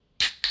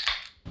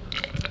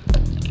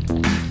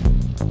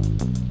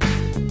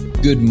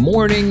Good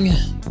morning.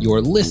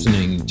 You're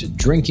listening to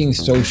Drinking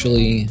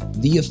Socially,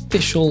 the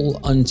official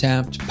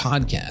Untapped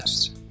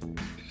podcast.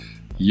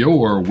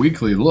 Your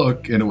weekly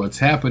look into what's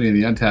happening in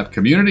the Untapped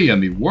community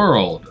and the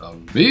world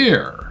of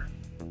beer.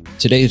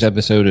 Today's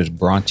episode is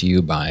brought to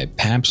you by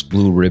Pabst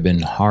Blue Ribbon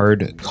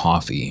Hard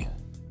Coffee.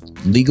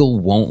 Legal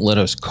won't let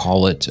us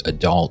call it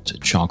adult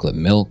chocolate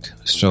milk,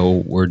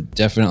 so we're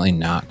definitely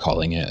not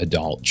calling it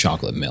adult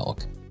chocolate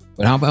milk.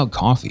 But how about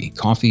coffee?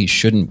 Coffee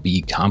shouldn't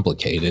be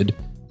complicated.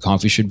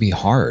 Coffee should be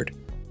hard.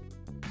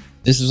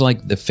 This is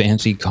like the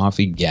fancy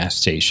coffee gas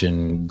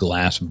station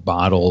glass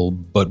bottle,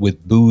 but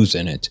with booze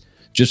in it.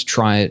 Just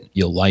try it.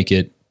 You'll like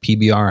it.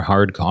 PBR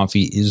hard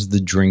coffee is the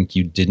drink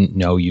you didn't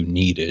know you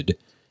needed.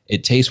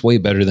 It tastes way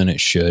better than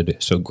it should,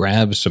 so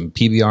grab some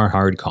PBR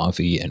hard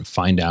coffee and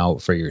find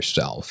out for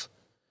yourself.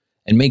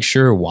 And make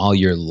sure while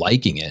you're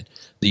liking it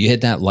that you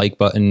hit that like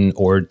button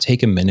or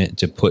take a minute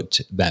to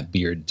put that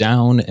beer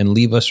down and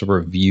leave us a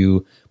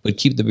review, but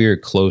keep the beer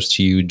close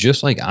to you,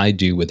 just like I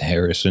do with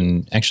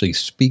Harrison. Actually,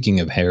 speaking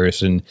of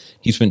Harrison,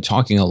 he's been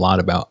talking a lot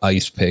about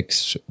ice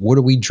picks. What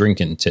are we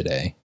drinking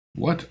today?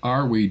 What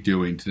are we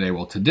doing today?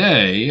 Well,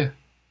 today,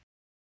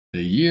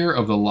 the year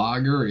of the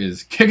lager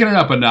is kicking it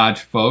up a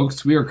notch,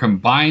 folks. We are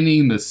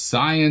combining the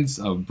science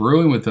of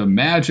brewing with the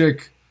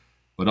magic,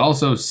 but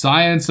also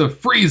science of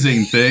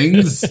freezing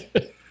things.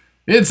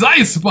 It's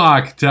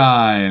Eisbock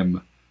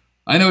time.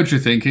 I know what you're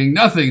thinking.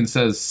 Nothing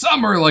says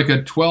summer like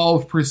a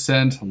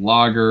 12%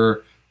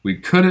 lager. We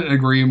couldn't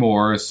agree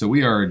more, so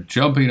we are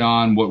jumping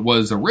on what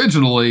was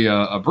originally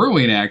a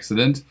brewing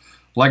accident,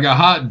 like a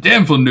hot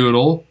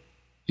Dampfnudeln,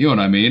 you know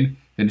what I mean,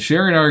 and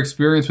sharing our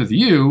experience with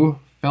you,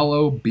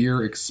 fellow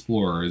beer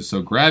explorers.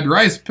 So grab your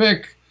ice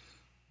pick,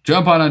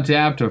 jump on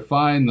Untapped to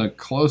find the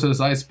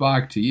closest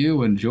Eisbock to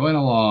you, and join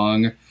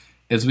along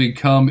as we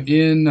come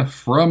in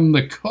from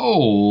the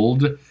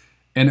cold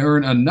and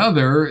earn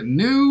another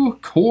new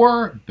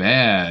core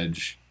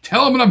badge.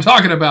 Tell them what I'm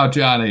talking about,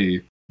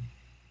 Johnny.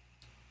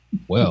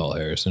 Well,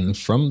 Harrison,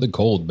 from the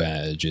cold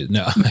badge.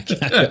 No,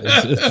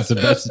 it's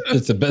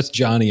the best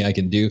Johnny I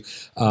can do.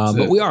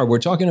 But we're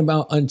talking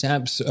about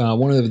Untapped's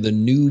one of the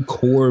new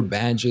core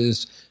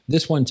badges.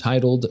 This one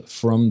titled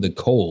From the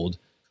Cold,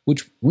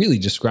 which really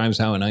describes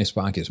how an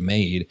Eisbock is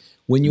made.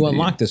 When you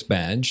unlock this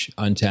badge,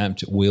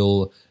 Untapped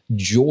will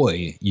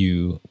joy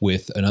you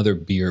with another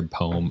beer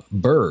poem.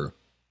 Burr,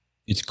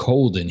 it's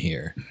cold in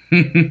here.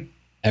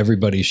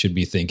 Everybody should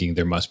be thinking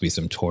there must be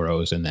some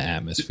Toros in the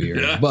atmosphere.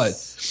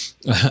 Yes.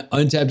 But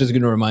Untapped is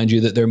going to remind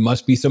you that there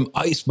must be some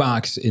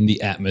Eisbocks in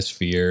the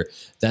atmosphere.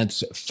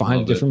 That's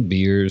 5 different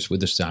beers with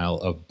the style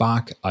of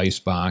Bock,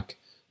 Eisbock,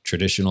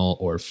 traditional,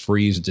 or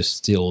freeze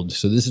distilled.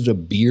 So this is a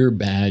beer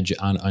badge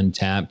on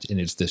Untapped, and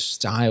it's the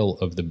style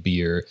of the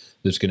beer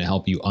that's going to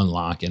help you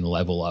unlock and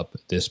level up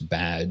this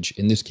badge.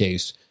 In this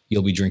case,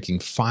 you'll be drinking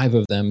 5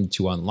 of them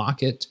to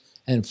unlock it,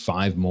 and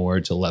 5 more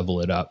to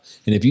level it up.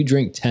 And if you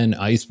drink 10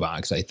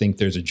 Eisbocks, I think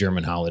there's a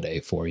German holiday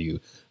for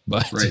you.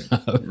 But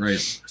right.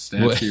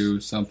 Statue,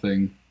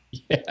 something.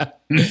 Yeah.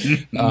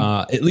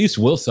 At least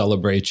we'll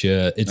celebrate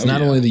you. It's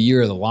not only the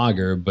year of the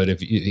lager, but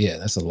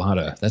that's a lot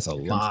of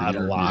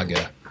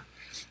lager.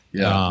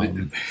 Yeah,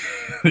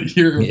 the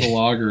year of the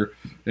lager,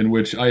 in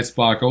which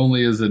Eisbock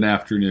only is an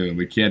afternoon.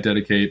 We can't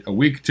dedicate a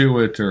week to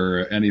it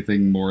or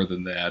anything more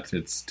than that.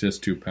 It's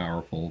just too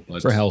powerful.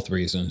 But for health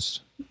reasons.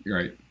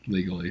 Right,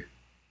 legally.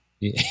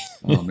 Yeah.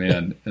 Oh,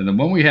 man. And the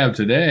one we have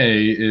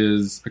today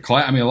is, a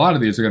lot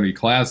of these are going to be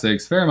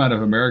classics. A fair amount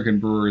of American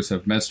brewers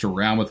have messed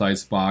around with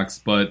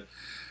Eisbocks, but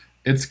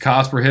it's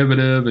cost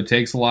prohibitive. It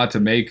takes a lot to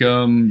make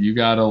them. You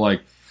got to,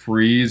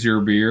 freeze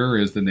your beer,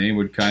 as the name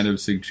would kind of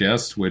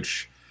suggest,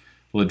 which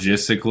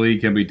logistically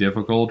can be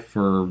difficult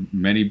for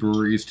many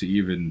breweries to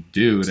even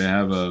do, to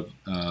have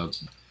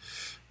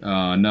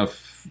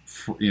enough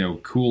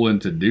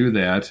coolant to do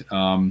that.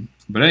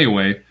 But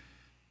anyway,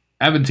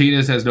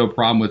 Aventinus has no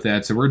problem with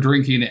that, so we're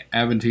drinking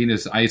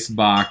Aventinus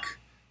Eisbock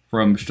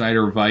from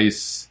Schneider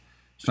Weiss,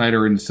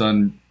 Schneider and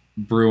Son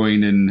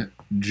Brewing in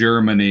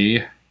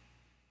Germany.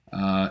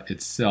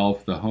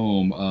 Itself, the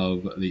home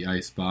of the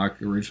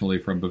Eisbock, originally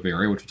from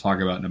Bavaria, which we'll talk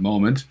about in a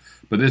moment.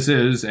 But this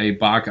is a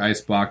Bock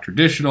Eisbock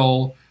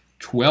traditional,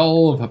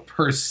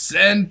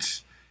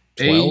 12%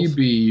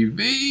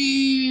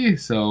 ABV.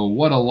 So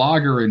what a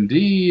lager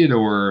indeed,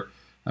 or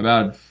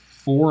about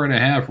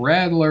 4.5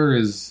 Radler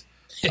is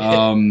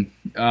 15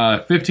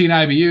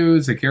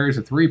 IBUs. It carries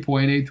a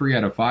 3.83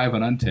 out of 5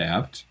 on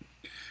Untapped.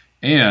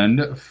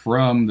 And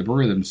from the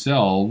brewery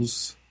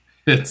themselves,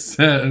 it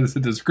says a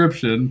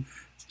description.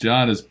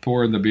 John is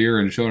pouring the beer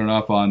and showing it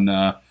off on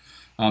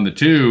the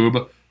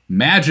tube.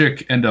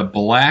 Magic and a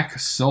black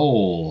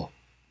soul.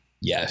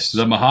 Yes.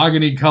 The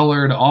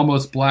mahogany-colored,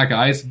 almost black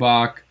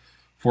Eisbock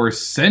for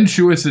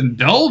sensuous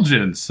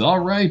indulgence. All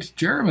right,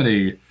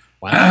 Germany.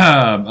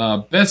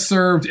 Wow. Best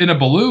served in a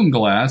balloon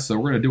glass, so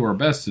we're going to do our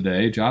best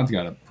today. John's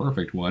got a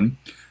perfect one.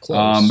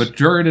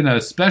 Matured in a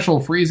special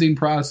freezing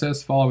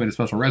process following a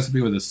special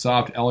recipe with a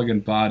soft,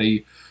 elegant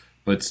body,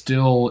 but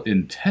still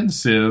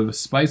intensive,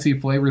 spicy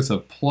flavors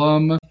of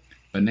plum,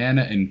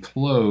 banana, and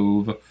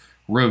clove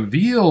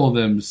reveal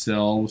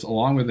themselves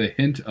along with a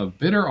hint of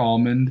bitter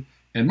almond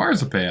and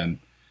marzipan.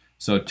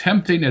 So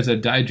tempting as a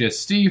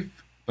digestif,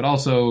 but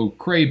also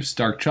crepes,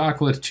 dark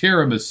chocolate,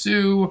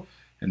 tiramisu,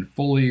 and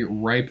fully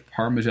ripe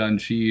Parmesan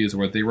cheese are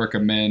what they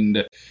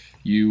recommend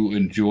you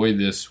enjoy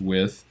this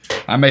with.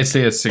 I may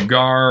say a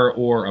cigar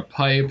or a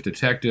pipe,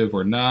 detective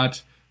or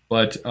not,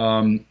 but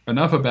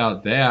enough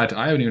about that.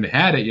 I haven't even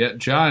had it yet.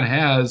 John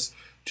has.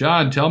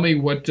 John, tell me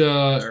what's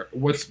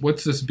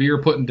this beer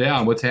putting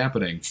down? What's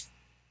happening?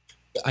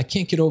 I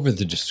can't get over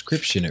the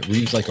description. It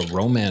reads like a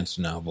romance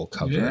novel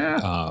cover.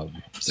 Yeah,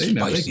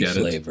 spicy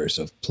flavors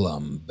of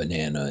plum,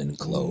 banana, and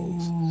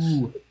clove.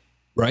 Ooh.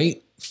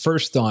 Right?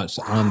 First thoughts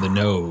on the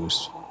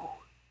nose.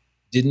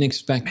 Didn't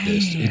expect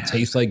this. It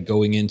tastes like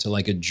going into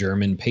like a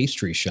German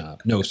pastry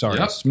shop. No, sorry.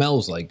 It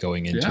smells like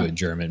going into a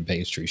German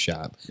pastry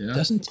shop. Yeah.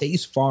 Doesn't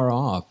taste far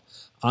off.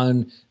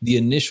 On the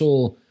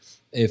initial,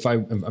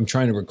 I'm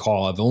trying to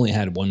recall, I've only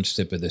had one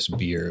sip of this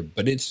beer,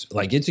 but it's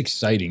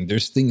exciting.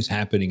 There's things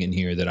happening in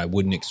here that I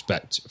wouldn't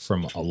expect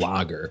from a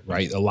lager,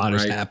 right? A lot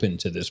has happened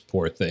to this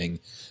poor thing,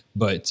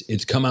 but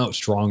it's come out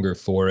stronger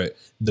for it.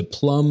 The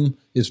plum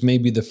is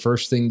maybe the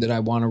first thing that I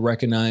want to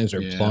recognize,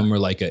 or plum, or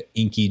like a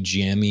inky,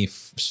 jammy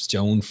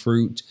stone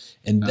fruit.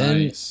 And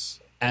then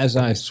as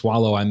I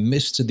swallow, I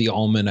missed the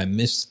almond, I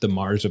missed the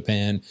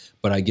marzipan,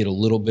 but I get a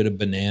little bit of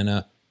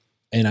banana.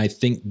 And I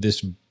think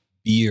this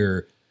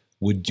beer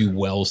would do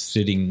well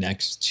sitting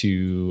next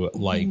to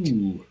like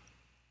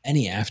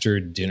any after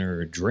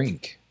dinner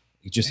drink.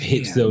 It just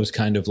hits those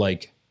kind of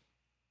like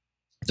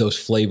those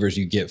flavors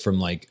you get from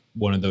like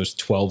one of those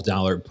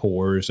 $12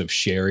 pours of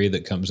sherry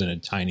that comes in a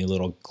tiny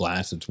little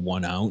glass. It's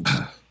 1 ounce.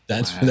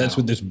 That's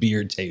what this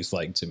beer tastes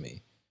like to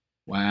me.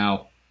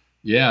 Wow.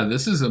 Yeah,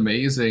 this is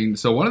amazing.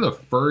 So one of the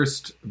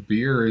first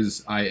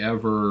beers I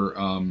ever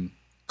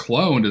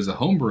cloned as a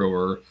home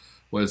brewer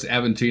was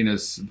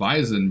Aventina's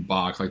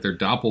Weizenbock, like their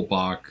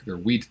Doppelbock, their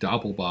wheat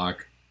Doppelbock.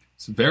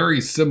 It's very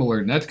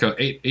similar. Netco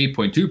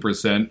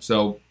 8.2%,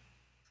 so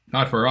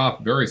not far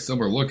off. Very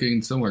similar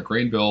looking, similar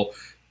grain bill,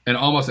 and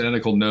almost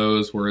identical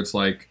nose. Where it's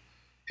like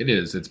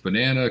it's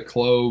banana,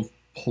 clove,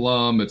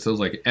 plum. It's those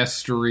like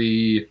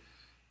estery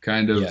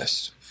kind of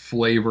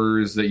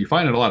flavors that you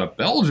find in a lot of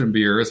Belgian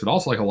beers, but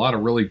also like a lot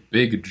of really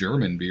big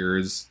German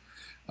beers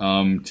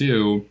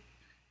too.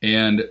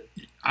 And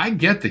I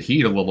get the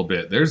heat a little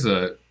bit. There's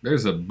a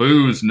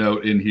booze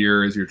note in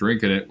here as you're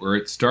drinking it, where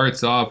it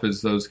starts off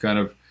as those kind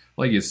of,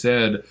 like you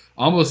said,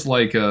 almost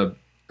like a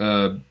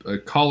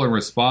call and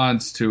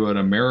response to an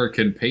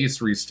American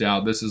pastry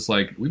stout. This is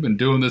like, we've been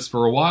doing this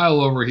for a while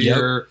over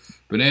here.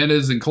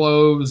 Bananas and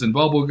cloves and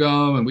bubble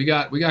gum, and we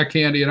got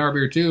candy in our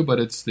beer too, but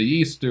it's the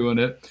yeast doing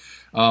it.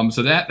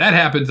 So that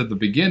happens at the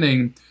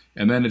beginning,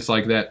 and then it's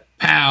like that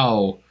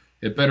pow.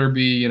 It better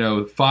be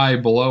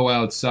 5 below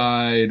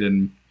outside,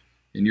 and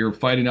you're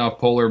fighting off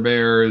polar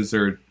bears,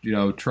 or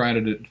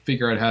trying to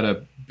figure out how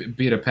to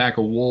beat a pack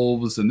of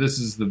wolves, and this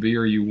is the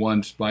beer you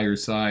want by your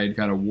side,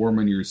 kind of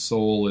warming your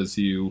soul as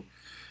you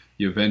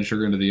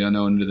venture into the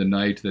unknown, into the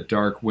night, the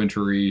dark,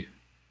 wintry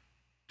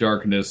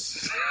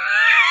darkness.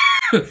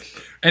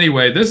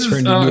 Anyway, this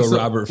turned into a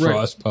Robert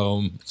Frost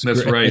poem.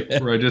 That's great.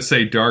 Where I just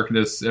say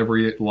darkness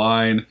every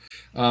line.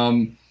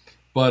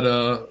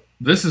 But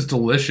this is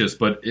delicious,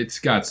 but it's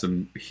got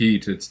some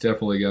heat. It's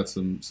definitely got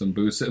some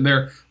boost in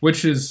there,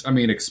 which is,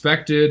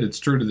 expected. It's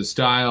true to the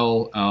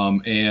style.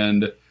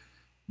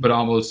 But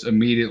almost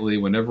immediately,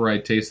 whenever I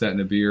taste that in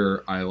a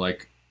beer, I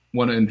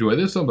want to enjoy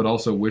this one, but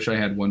also wish I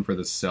had one for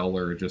the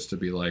cellar, just to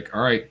be like,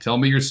 all right, tell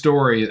me your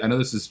story. I know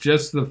this is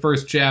just the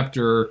first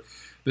chapter.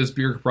 This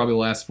beer could probably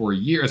last for a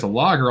year. It's a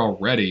lager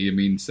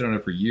already. Sit on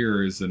it for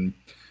years and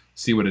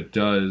see what it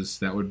does.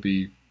 That'd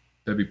be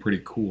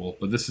pretty cool.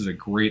 But this is a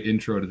great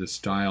intro to the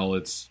style.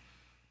 It's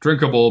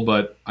drinkable,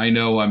 but I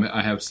know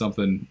I have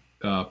something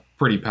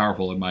pretty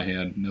powerful in my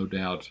hand, no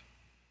doubt.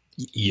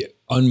 Yeah,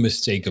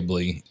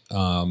 unmistakably.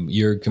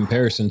 Your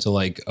comparison to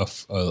like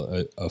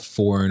a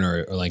foreign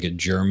or like a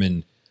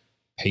German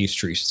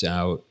pastry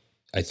stout,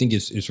 I think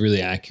is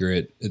really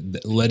accurate.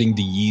 Letting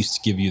the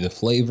yeast give you the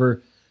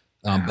flavor.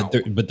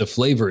 But the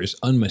flavor is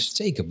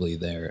unmistakably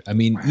there.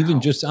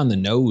 Even just on the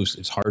nose,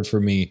 it's hard for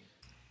me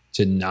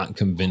to not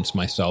convince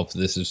myself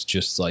this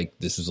is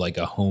like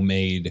a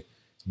homemade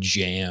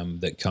jam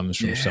that comes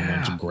from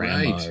someone's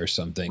grandma or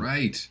something.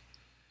 Right.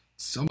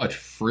 So much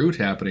fruit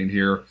happening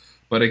here.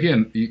 But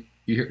again,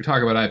 you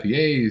talk about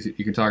IPAs,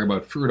 you can talk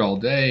about fruit all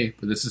day,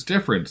 but this is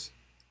different.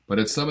 But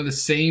it's some of the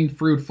same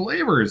fruit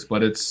flavors,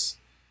 but it's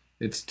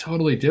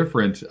totally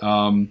different.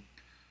 Gosh,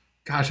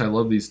 I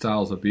love these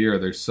styles of beer.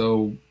 They're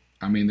so...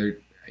 and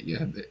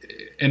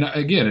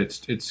again,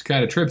 it's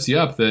kind of trips you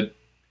up that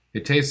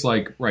it tastes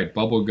like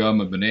bubble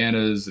gum and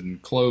bananas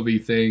and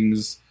clovey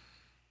things,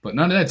 but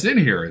none of that's in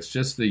here. It's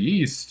just the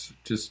yeast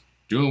just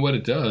doing what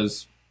it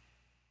does,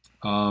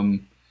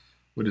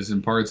 which is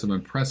impart some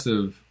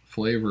impressive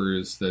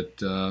flavors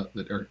that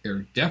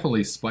are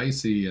definitely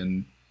spicy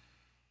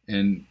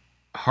and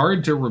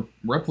hard to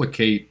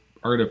replicate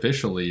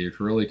artificially. You've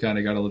really kind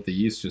of got to let the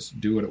yeast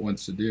just do what it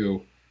wants to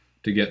do.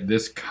 to get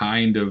this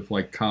kind of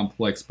like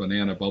complex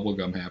banana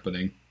bubblegum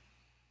happening.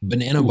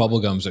 Banana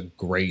bubblegum's a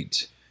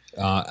great.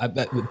 I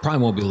bet it probably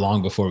won't be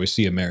long before we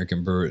see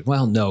American brewers.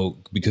 Well, no,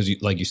 because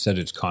like you said,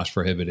 it's cost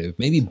prohibitive.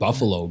 Maybe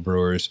Buffalo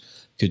brewers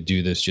could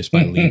do this just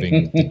by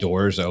leaving the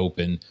doors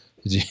open.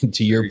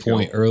 To your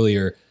point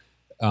earlier,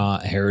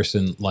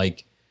 Harrison,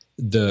 like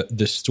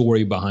the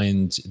story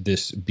behind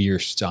this beer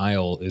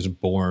style is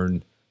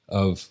born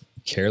of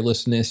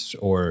carelessness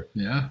or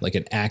like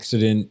an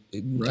accident,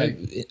 right?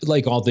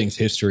 Like all things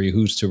history,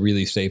 who's to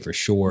really say for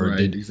sure? Right,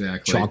 Did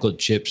exactly. chocolate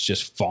chips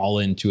just fall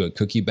into a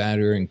cookie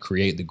batter and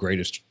create the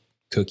greatest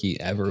cookie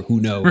ever? Who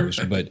knows?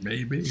 But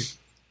maybe.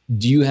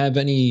 Do you have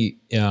any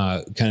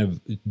kind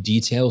of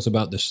details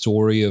about the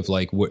story of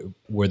like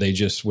were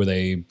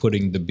they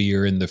putting the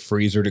beer in the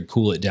freezer to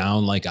cool it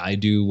down like I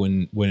do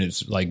when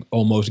it's like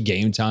almost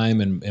game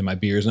time and my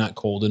beer's not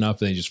cold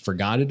enough and they just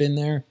forgot it in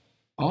there?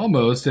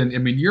 Almost. And I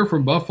mean, you're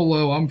from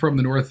Buffalo. I'm from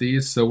the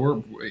Northeast. So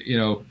we're,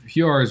 if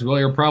you are as well,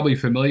 you're probably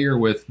familiar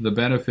with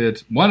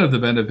one of the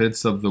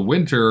benefits of the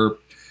winter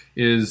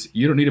is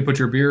you don't need to put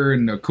your beer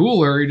in a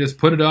cooler. You just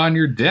put it on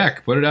your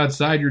deck, put it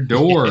outside your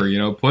door,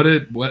 put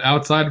it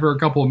outside for a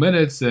couple of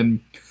minutes and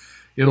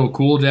it'll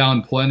cool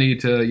down plenty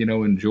to,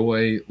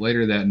 enjoy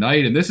later that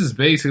night. And this is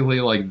basically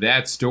like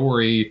that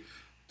story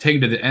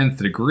taken to the nth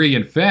degree.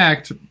 In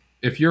fact,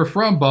 if you're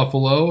from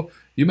Buffalo,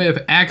 you may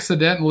have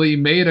accidentally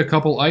made a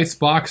couple ice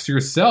box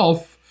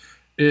yourself.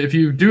 If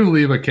you do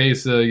leave a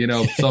case of,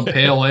 some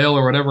pale ale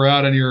or whatever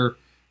out on your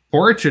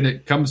porch and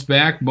it comes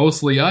back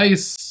mostly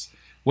ice,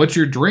 what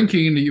you're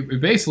drinking, you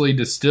basically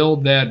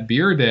distilled that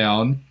beer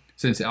down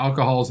since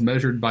alcohol is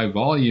measured by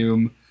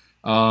volume.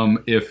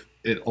 If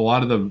a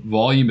lot of the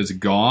volume is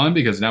gone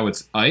because now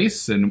it's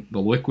ice and the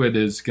liquid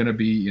is going to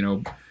be,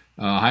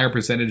 a higher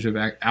percentage of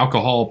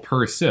alcohol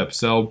per sip.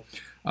 So,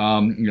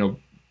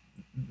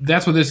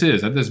 that's what this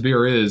is, that this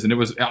beer is. And it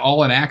was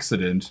all an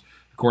accident,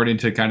 according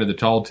to kind of the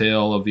tall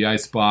tale of the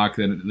Eisbock.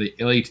 In the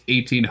late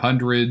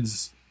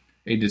 1800s,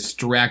 a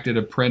distracted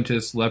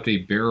apprentice left a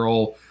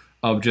barrel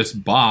of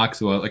just Bock,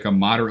 so like a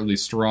moderately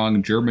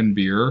strong German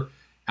beer,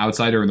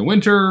 outside during the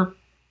winter.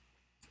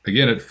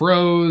 Again, it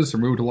froze,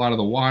 removed a lot of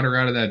the water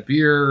out of that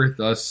beer,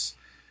 thus,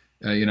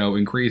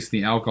 increased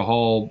the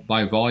alcohol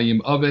by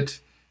volume of it.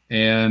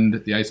 And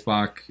the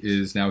Eisbock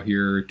is now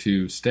here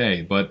to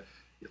stay. But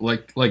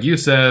like you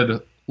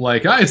said,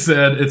 like I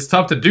said, it's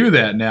tough to do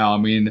that now. I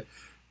mean,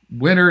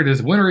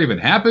 does winter even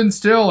happen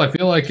still? I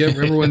feel like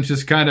everyone's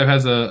just kind of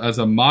has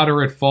a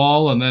moderate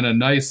fall and then a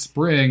nice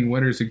spring.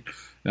 Winter's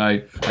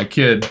I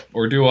kid,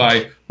 or do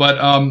I?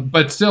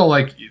 But still,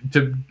 like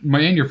to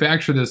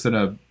manufacture this in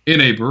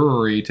a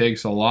brewery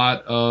takes a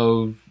lot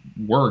of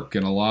work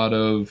and a lot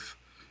of,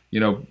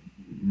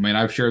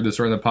 I've shared this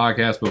during the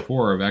podcast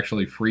before of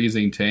actually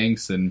freezing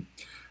tanks, and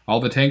all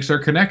the tanks are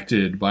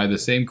connected by the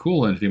same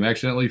coolant. You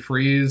accidentally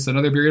freeze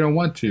another beer you don't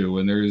want to,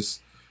 and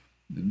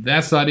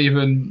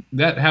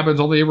that happens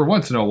only every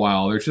once in a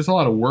while. There's just a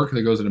lot of work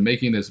that goes into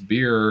making this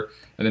beer,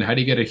 and then how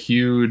do you get a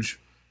huge,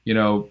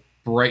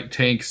 bright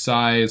tank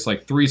size,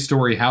 like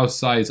 3-story house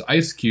size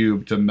ice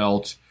cube to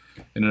melt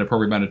in an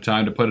appropriate amount of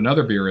time to put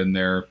another beer in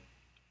there.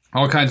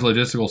 All kinds of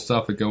logistical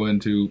stuff that go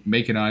into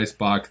making an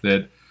Eisbock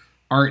that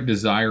aren't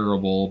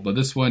desirable. But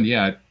this one,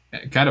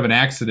 kind of an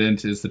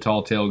accident as the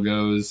tall tale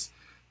goes,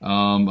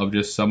 of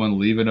just someone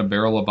leaving a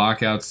barrel of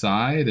Bock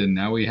outside, and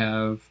now we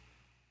have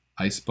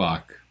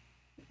Eisbock.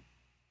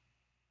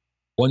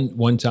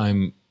 One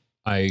time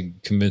I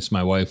convinced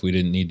my wife we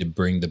didn't need to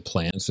bring the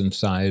plants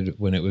inside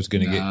when it was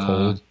going to get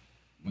cold.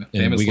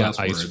 And we got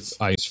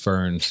ice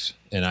ferns,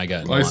 and I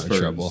got in a lot of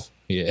trouble.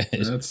 Yeah,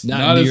 that's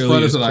not as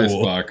fun as an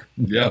Eisbock.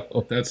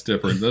 Yep, that's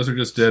different. Those are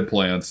just dead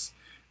plants.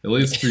 At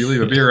least if you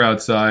leave a beer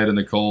outside in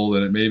the cold,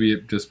 and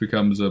it just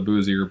becomes a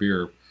boozier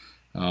beer.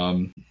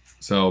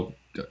 So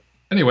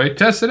anyway,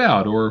 test it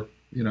out, or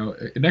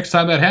next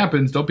time that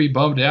happens, don't be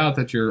bummed out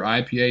that your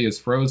IPA is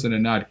frozen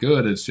and not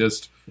good. It's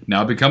just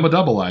now become a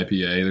double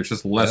IPA. There's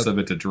just less of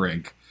it to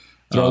drink.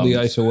 Throw the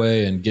ice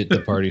away and get the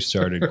party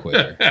started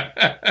quicker.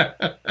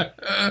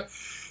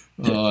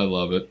 Oh, I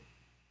love it.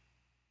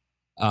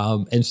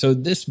 And so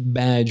this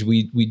badge,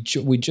 we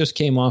just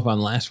came off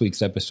on last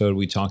week's episode.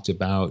 We talked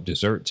about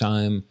Dessert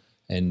Time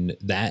and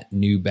that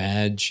new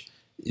badge.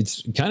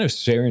 It's kind of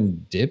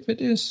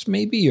serendipitous,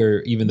 maybe,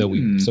 or even though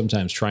we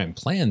sometimes try and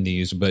plan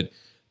these, but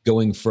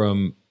going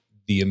from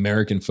the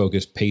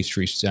American-focused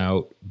pastry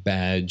stout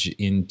badge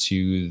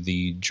into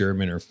the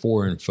German or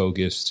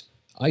foreign-focused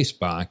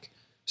Eisbock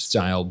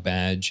style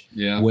badge.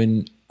 Yeah.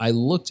 When I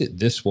looked at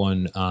this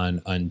one on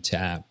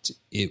Untappd,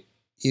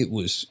 it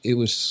was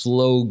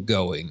slow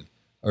going,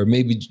 or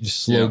maybe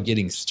just slow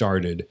getting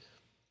started.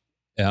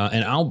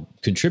 And I'll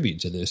contribute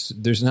to this.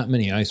 There's not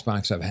many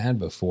Eisbocks I've had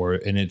before,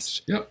 and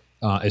it's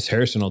as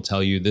Harrison will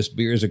tell you, this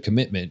beer is a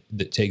commitment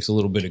that takes a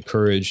little bit of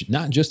courage,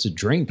 not just to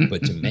drink,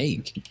 but to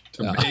make.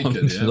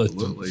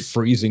 Absolutely.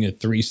 Freezing a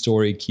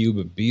 3-story cube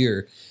of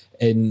beer.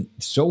 And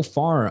so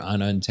far on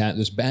Untappd,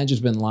 this badge has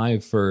been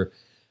live for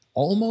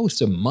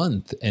almost a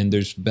month, and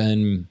there's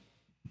been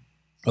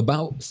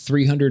about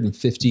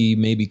 350,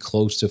 maybe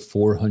close to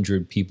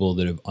 400 people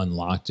that have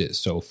unlocked it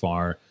so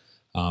far.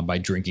 By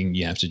drinking,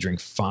 you have to drink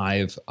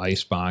 5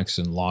 Icebox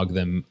and log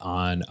them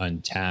on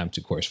Untapped.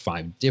 Of course,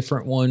 5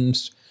 different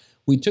ones.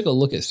 We took a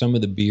look at some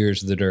of the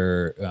beers that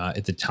are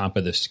at the top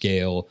of the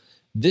scale.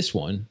 This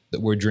one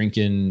that we're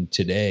drinking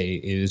today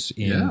is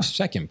in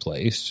second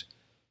place.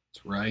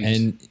 That's right.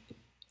 And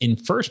in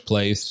first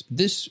place,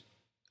 this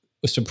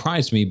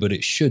surprised me, but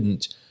it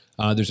shouldn't.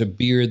 There's a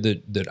beer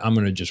that I'm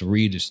going to just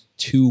read is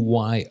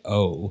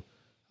 2YO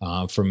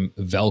from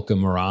Velka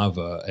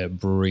Morava, a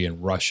brewery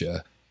in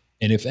Russia.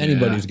 And if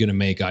anybody's going to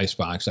make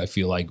Icebox, I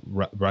feel like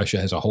Russia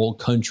has a whole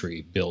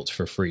country built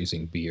for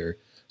freezing beer.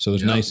 So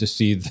it's nice to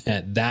see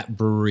that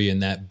brewery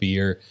and that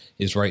beer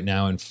is right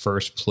now in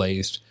first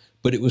place.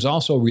 But it was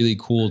also really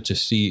cool to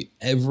see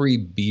every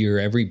beer,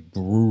 every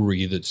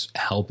brewery that's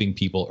helping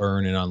people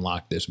earn and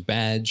unlock this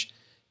badge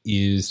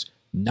is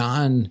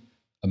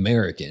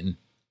non-American,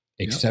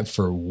 except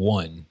for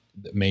one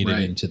that made it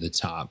into the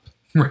top.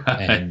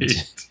 Right.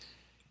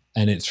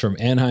 And it's from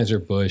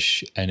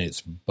Anheuser-Busch, and it's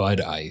Bud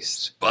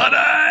Ice. Bud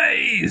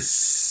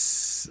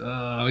Ice!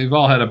 We've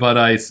all had a Bud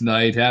Ice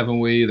night, haven't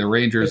we? The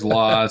Rangers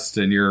lost,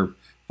 and you're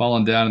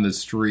falling down in the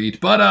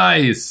street. Bud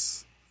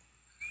Ice!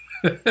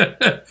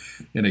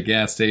 In a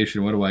gas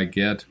station, what do I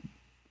get?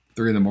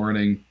 3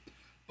 a.m.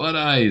 Bud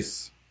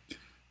Ice.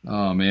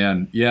 Oh,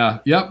 man. Yeah.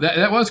 Yep,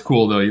 that was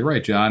cool, though. You're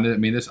right, John. I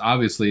mean,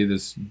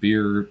 this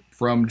beer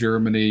from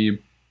Germany,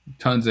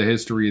 tons of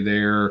history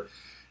there.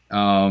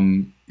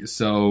 And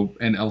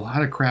a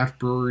lot of craft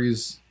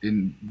breweries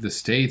in the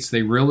States,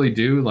 they really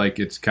do, like,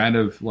 it's kind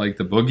of like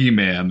the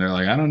boogeyman. They're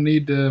like,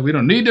 we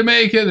don't need to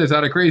make it. There's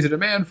not a crazy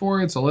demand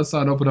for it. So let's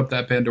not open up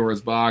that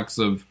Pandora's box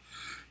of,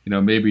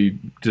 maybe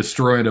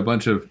destroying a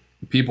bunch of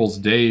people's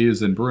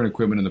days and brewing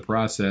equipment in the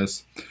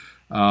process.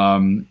 But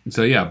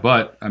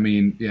I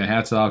mean,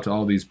 hats off to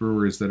all these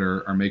brewers that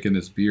are making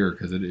this beer,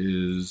 because it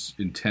is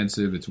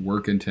intensive. It's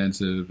work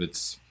intensive.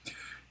 It's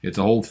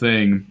a whole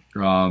thing.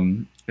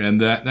 And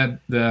the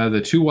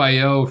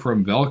 2YO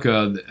from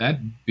Velka,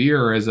 that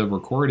beer, as of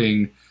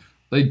recording,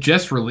 they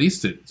just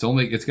released it.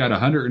 It's got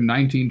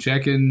 119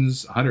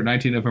 check-ins.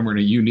 119 of them are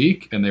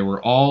unique, and they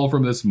were all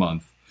from this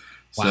month.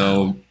 Wow.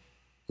 So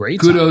great.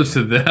 Kudos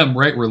to them,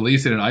 right?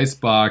 Releasing an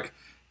Icebox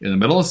in the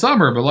middle of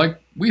summer. But like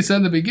we said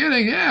in the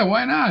beginning,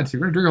 why not? If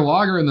you're going to drink a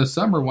lager in the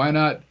summer, why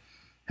not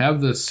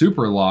have the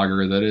super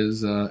lager that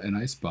is an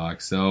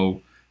Icebox?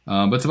 So,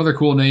 but some other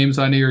cool names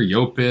on here.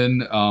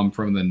 Jopin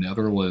from the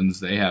Netherlands.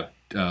 They have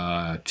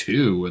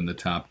 2 in the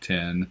top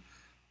 10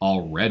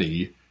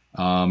 already.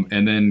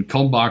 And then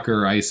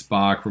Kulmbacher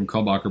Icebox from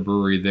Kulmbacher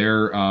Brewery.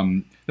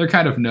 They're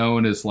kind of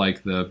known as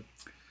like the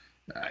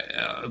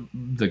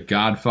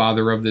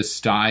godfather of this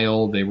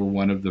style. They were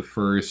one of the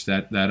first.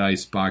 That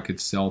Icebox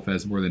itself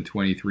has more than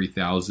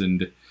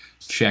 23,000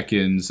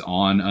 check-ins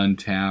on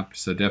Untappd.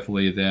 So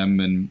definitely them,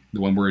 and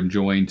the one we're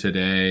enjoying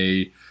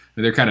today.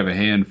 They're kind of a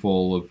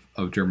handful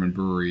of German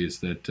breweries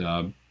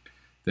that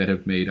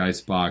have made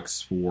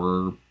Icebox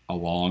for a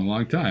long,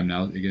 long time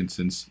now. Again,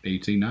 since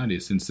 1890,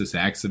 since this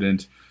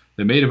accident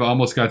that may have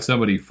almost got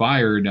somebody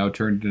fired, now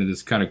turned into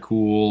this kind of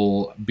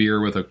cool beer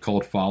with a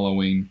cult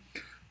following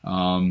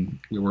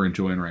we're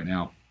enjoying right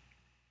now.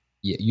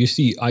 Yeah, you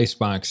see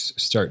Icebox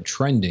start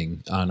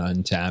trending on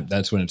Untappd.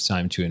 That's when it's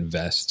time to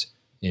invest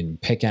in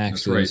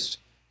pickaxes.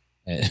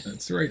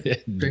 That's right.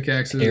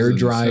 Pickaxes, air and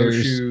dryers,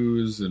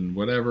 snowshoes, and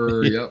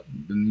whatever. Yep,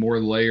 and more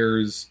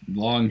layers,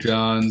 long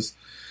johns,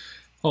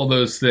 all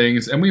those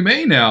things. And we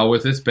may now,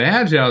 with this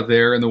badge out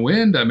there in the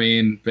wind. I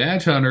mean,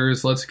 badge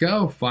hunters, let's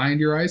go. Find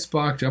your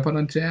Icebox, jump on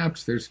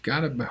Untappd. There's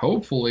got to be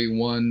hopefully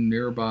one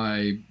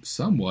nearby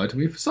somewhat.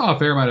 We saw a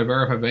fair amount of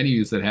Verify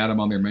venues that had them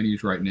on their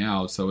menus right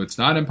now, so it's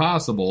not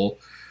impossible.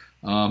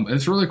 And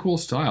it's really cool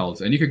styles.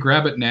 And you could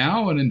grab it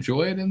now and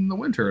enjoy it in the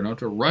winter. You don't have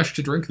to rush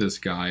to drink this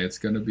guy. It's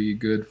going to be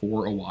good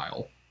for a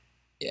while.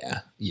 Yeah,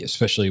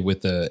 especially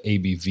with the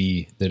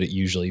ABV that it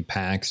usually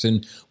packs.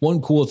 And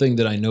one cool thing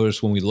that I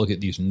noticed when we look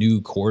at these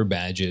new core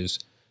badges,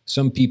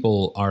 some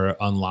people are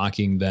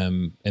unlocking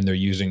them and they're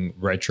using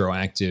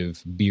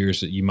retroactive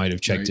beers that you might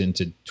have checked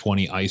into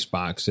 20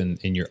 Icebox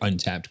in your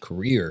Untappd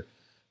career.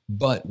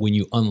 But when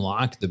you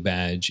unlock the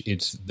badge,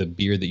 it's the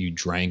beer that you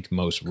drank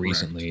most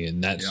recently.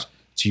 And that's,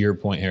 to your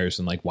point,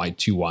 Harrison, like why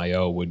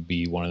 2YO would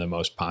be one of the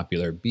most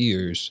popular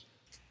beers.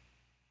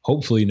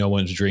 Hopefully no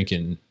one's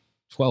drinking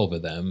 12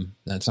 of them.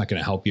 That's not going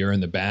to help you earn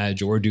the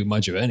badge or do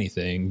much of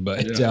anything.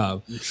 But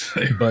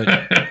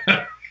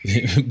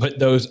but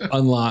those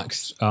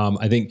unlocks,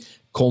 I think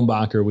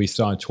Kulmbacher we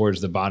saw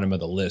towards the bottom of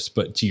the list.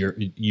 But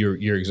to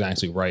you're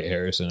exactly right,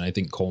 Harrison. I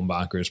think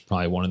Kulmbacher is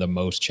probably one of the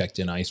most checked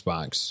in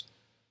Icebox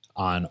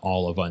on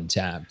all of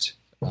Untappd.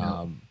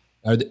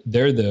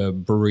 They're the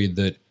brewery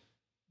that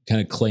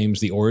kind of claims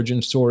the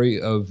origin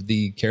story of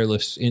the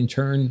Careless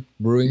Intern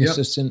brewing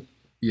assistant.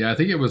 Yeah, I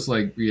think it was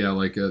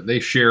they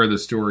share the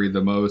story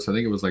the most. I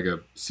think it was like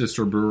a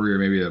sister brewery or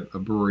maybe a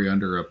brewery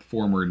under a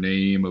former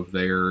name of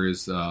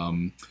theirs.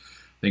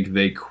 think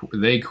they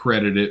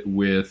credit it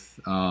with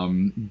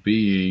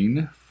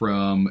being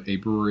from a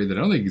brewery that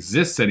I don't think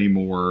exists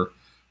anymore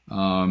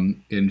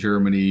in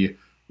Germany,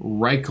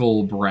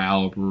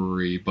 Reichelbrau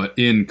Brewery, but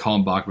in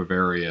Kalmbach,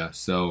 Bavaria.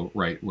 So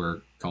right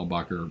where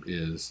Kalmbacher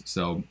is.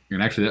 So,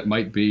 and actually that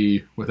might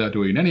be, without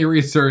doing any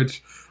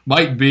research,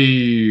 might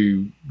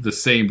be the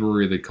same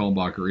brewery that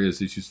Kalmbacher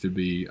is. It used to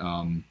be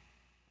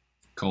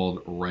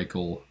called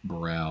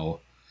Reichelbrau.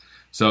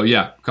 So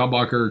yeah,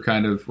 Kalmbacher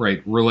kind of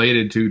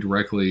related to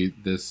directly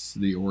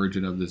the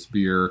origin of this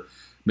beer.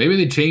 Maybe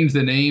they changed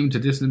the name to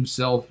distance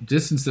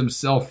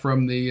themselves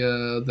from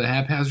the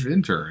haphazard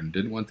intern.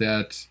 Didn't want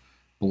that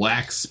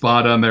black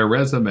spot on their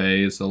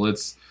resume, so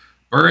let's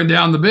burn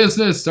down the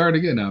business, start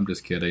again. No, I'm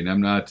just kidding.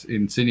 I'm not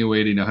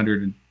insinuating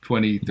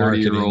 120,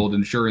 30-year-old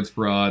insurance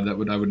fraud. I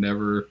would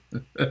never.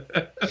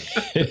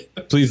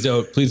 Please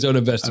don't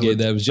investigate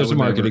that. It was just a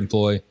marketing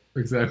ploy.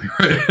 Exactly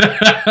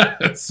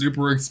right.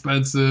 Super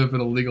expensive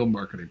and illegal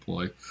marketing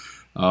ploy.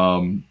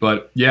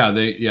 But yeah,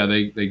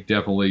 they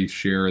definitely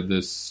share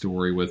this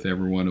story with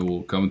everyone who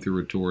will come through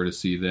a tour to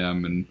see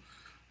them. And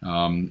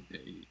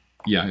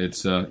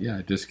it's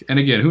just, and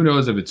again, who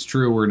knows if it's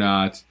true or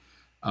not.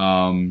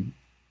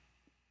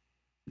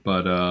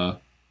 But a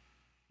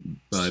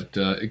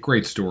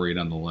great story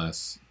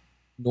nonetheless.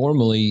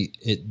 Normally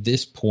at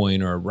this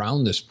point or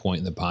around this point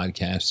in the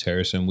podcast,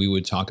 Harrison, we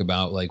would talk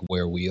about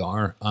where we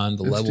are on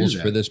the levels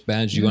for this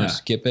badge. You want to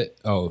skip it?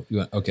 Oh, you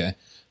want, okay.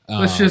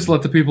 Let's just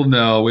let the people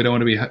know. We don't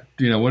want to be,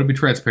 want to be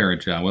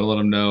transparent, John. We want to let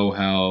them know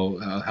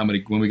how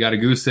many, when we got a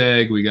goose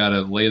egg, we got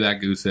to lay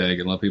that goose egg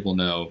and let people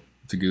know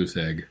it's a goose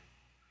egg.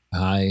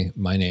 Hi,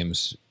 my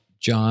name's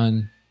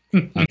John.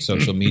 On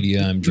social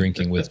media, I'm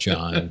drinking with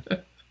John.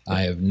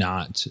 I have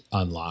not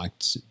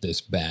unlocked this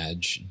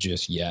badge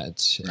just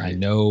yet. Right. I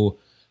know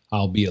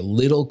I'll be a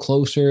little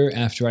closer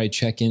after I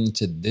check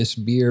into this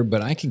beer,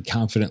 but I can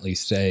confidently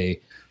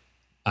say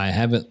I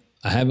haven't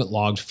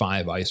logged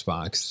 5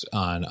 Icebox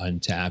on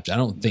Untapped. I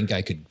don't think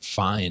I could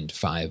find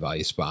 5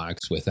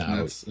 Icebox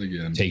without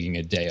taking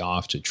a day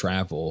off to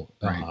travel.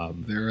 Right.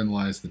 Therein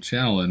lies the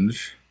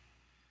challenge.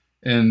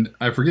 And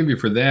I forgive you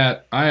for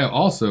that. I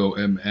also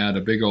am at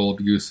a big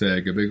old goose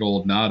egg, a big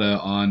old nada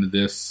on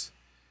this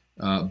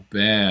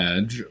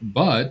badge,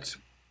 but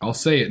I'll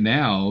say it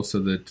now so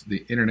that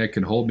the internet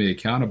can hold me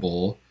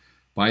accountable.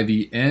 By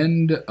the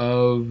end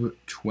of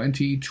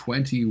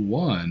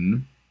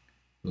 2021,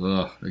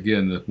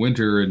 again, the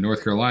winter in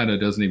North Carolina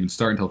doesn't even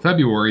start until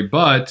February,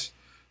 but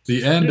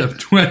the end of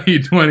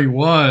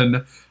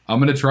 2021, I'm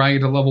going to try and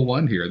get to level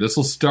 1 here. This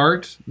will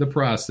start the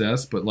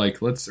process, but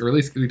or at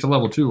least get to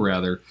level 2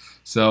 rather.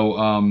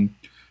 So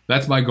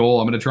that's my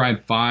goal. I'm going to try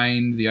and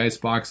find the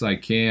icebox I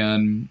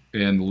can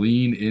and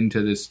lean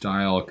into this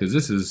style because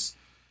this is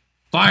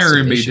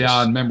firing me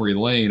down memory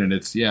lane. And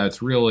it's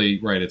really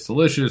right. It's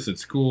delicious.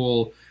 It's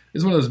cool.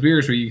 It's one of those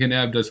beers where you can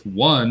have just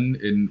one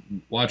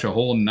and watch a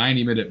whole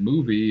 90-minute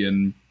movie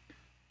and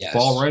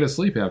fall right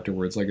asleep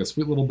afterwards like a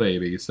sweet little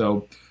baby.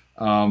 So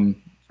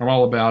I'm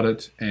all about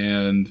it.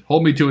 And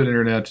hold me to it,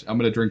 internet. I'm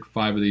going to drink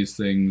 5 of these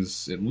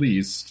things at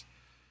least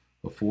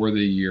before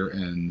the year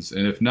ends.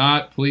 And if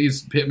not,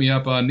 please hit me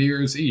up on New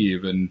Year's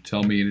Eve and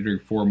tell me to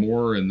drink 4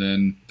 more and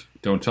then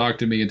don't talk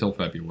to me until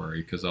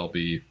February because I'll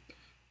be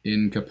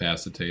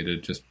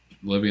incapacitated, just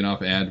living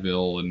off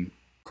Advil and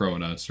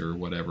Cronuts or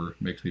whatever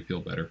makes me feel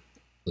better.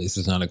 At least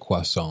it's not a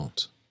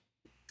croissant.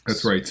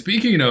 That's right.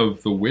 Speaking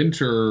of the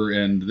winter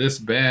and this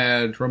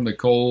badge from the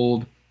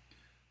cold,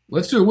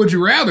 let's do a Would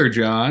You Rather,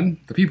 John.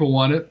 The people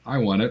want it. I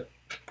want it.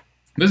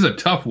 This is a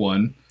tough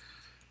one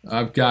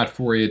I've got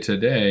for you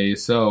today.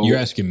 So you're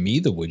asking me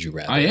the Would You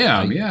Rather? I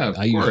am. Of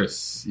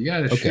course. You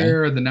got to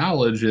share the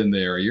knowledge in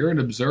there. You're an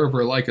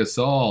observer like us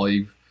all.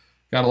 You've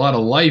got a lot of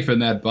life in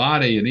that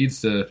body. It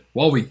needs to,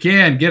 we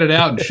can get it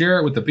out and share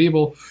it with the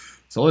people.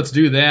 So let's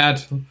do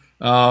that.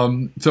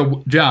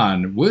 So,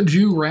 John, would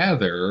you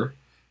rather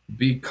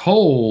be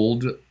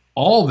cold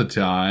all the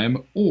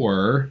time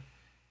or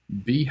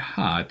be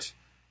hot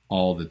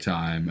all the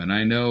time? And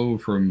I know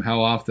from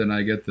how often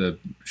I get the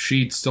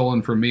sheets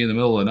stolen from me in the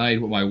middle of the night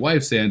what my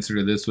wife's answer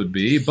to this would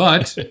be.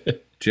 But,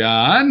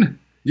 John,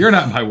 you're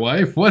not my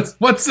wife.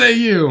 What say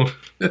you?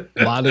 A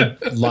lot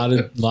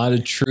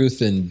of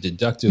truth and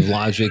deductive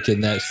logic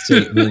in that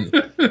statement.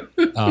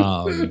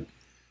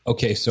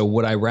 Okay, so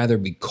would I rather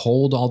be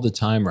cold all the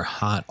time or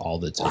hot all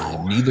the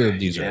time? Neither of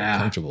these are a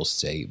comfortable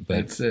state. But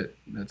that's it.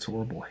 That's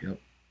horrible. Yep.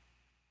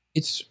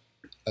 It's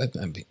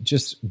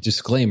just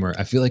disclaimer.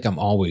 I feel like I'm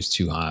always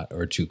too hot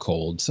or too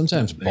cold.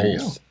 Sometimes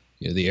both.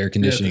 The air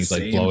conditioning is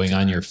blowing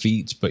on your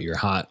feet, but you're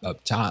hot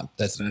up top.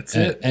 That's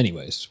it.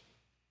 Anyways,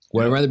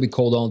 would I rather be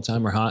cold all the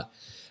time or hot?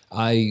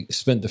 I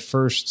spent the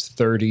first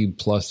 30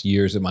 plus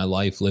years of my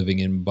life living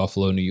in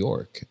Buffalo, New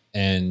York,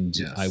 and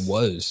I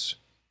was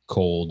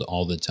cold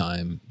all the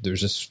time.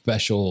 There's a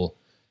special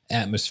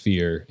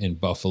atmosphere in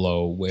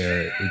Buffalo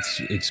where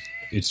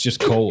it's just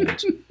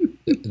cold.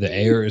 The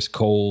air is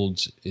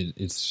cold.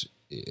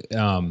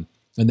 And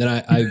then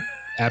I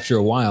after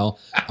a while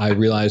I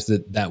realized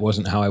that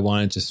wasn't how I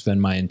wanted to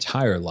spend my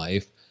entire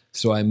life.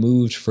 So I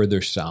moved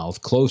further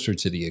south, closer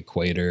to the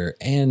equator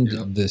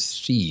and the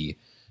sea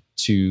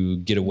to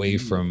get away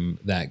from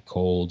that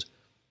cold.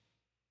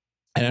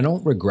 And I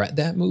don't regret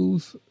that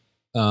move.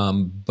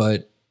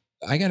 But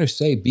I got to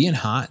say, being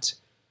hot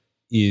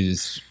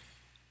is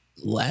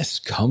less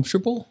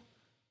comfortable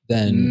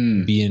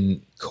than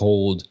being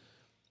cold.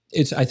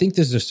 I think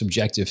this is a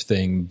subjective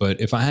thing, but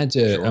if I had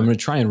to, I'm going to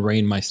try and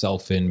rein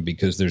myself in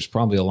because there's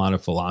probably a lot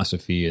of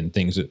philosophy and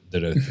things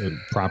that a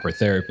proper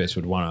therapist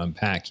would want to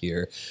unpack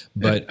here.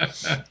 But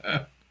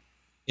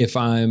if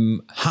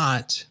I'm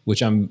hot,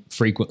 which I'm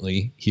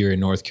frequently here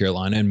in North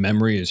Carolina, and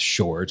memory is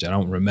short, I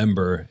don't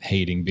remember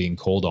hating being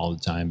cold all the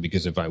time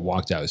because if I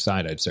walked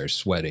outside, I'd start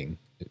sweating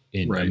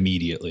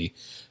immediately.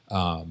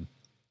 And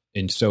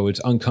so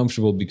it's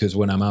uncomfortable because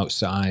when I'm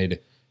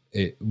outside,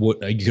 you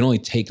can only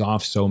take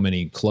off so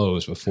many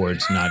clothes before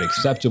it's not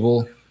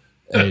acceptable.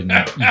 And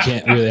you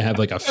can't really have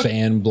like a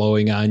fan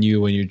blowing on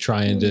you when you're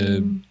trying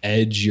to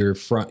edge your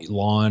front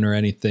lawn or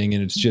anything.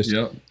 And it's just,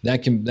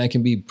 that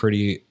can be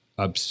pretty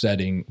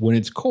upsetting. When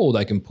it's cold,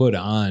 I can put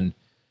on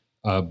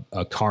a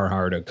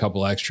Carhartt, a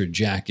couple extra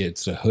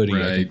jackets, a hoodie,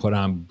 I can put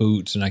on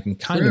boots, and I can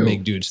kind of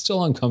make do. It's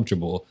still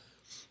uncomfortable.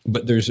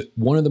 But there's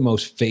one of the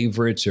most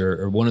favorites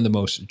or one of the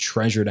most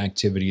treasured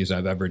activities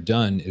I've ever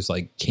done is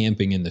like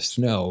camping in the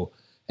snow,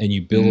 and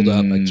you build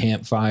up a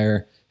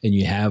campfire and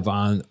you have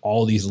on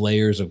all these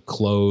layers of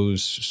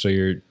clothes. So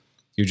you're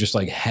just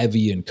like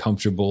heavy and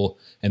comfortable,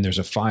 and there's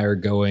a fire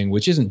going,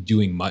 which isn't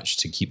doing much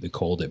to keep the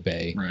cold at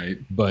bay. Right.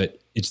 But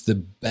it's the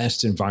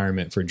best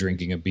environment for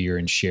drinking a beer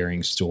and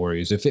sharing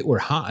stories. If it were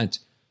hot,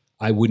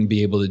 I wouldn't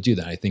be able to do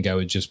that. I think I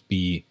would just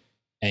be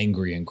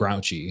angry and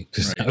grouchy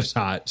because I was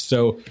hot.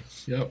 So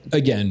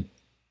again,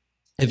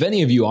 if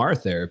any of you are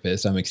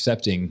therapists, I'm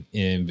accepting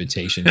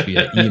invitations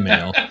via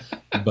email.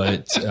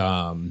 But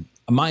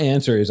my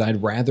answer is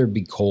I'd rather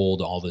be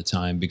cold all the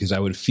time because I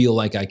would feel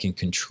like I can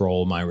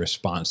control my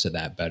response to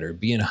that better.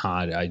 Being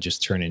hot, I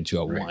just turn into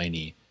a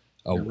whiny.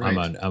 I'm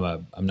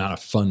not a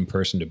fun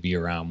person to be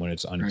around when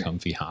it's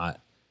uncomfy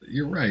hot.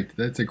 You're right.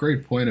 That's a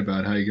great point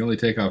about how you can only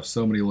take off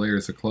so many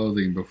layers of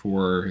clothing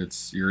before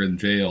you're in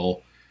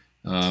jail.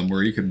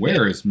 Where you can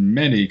wear as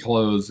many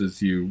clothes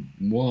as you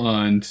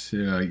want,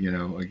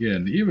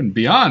 again, even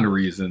beyond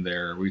reason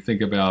there. We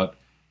think about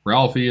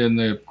Ralphie in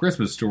the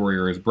Christmas Story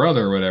or his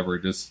brother or whatever,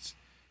 just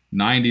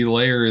 90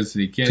 layers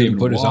and he can't even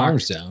put walk. His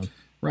arms down.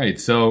 Right.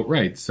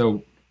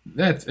 So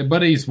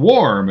but he's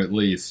warm at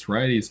least,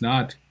 right? He's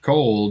not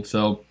cold.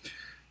 So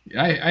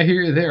I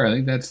hear you there. I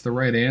think that's the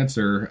right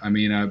answer. I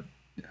mean, I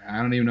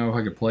don't even know if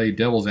I could play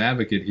devil's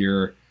advocate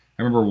here.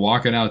 I remember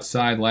walking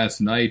outside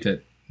last night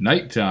at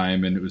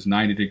nighttime and it was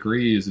 90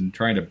 degrees and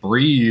trying to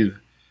breathe.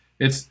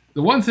 It's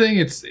the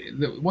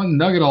one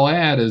nugget I'll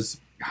add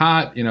is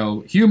hot,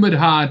 humid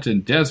hot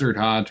and desert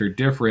hot are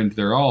different.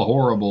 They're all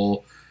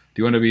horrible. Do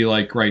you want to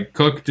be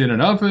cooked in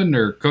an oven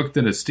or cooked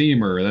in a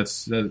steamer?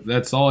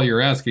 That's all you're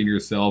asking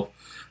yourself.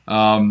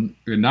 And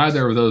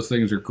neither of those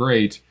things are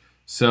great.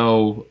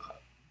 So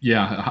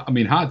yeah, I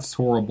mean, hot's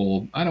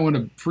horrible. I don't want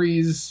to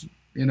freeze,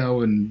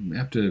 and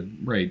have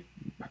to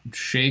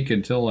shake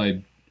until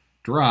I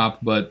drop,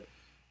 but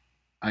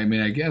I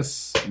mean, I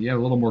guess you have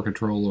a little more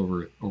control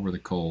over the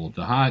cold.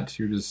 The hot,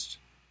 you're just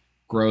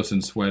gross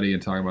and sweaty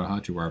and talking about how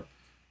hot you are.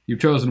 You've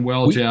chosen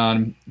well,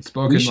 John.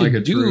 Spoken like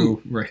a true.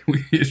 Right.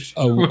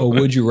 A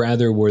would you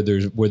rather where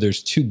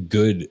there's two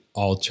good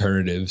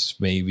alternatives?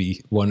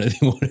 Maybe one of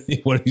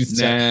these. Would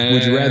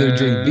you rather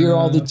drink beer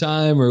all the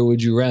time, or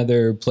would you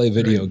rather play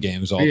video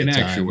games all the time? Be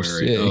an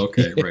actuary. Oh,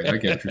 okay, right. I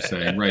get what you're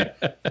saying. Right.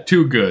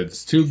 Two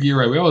goods. You're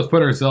right. We always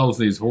put ourselves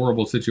in these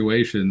horrible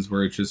situations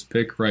where it's just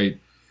pick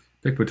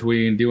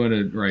between, do you want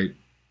to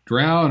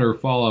drown or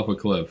fall off a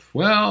cliff?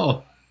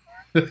 Well,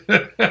 I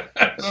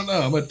don't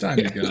know how much time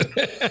you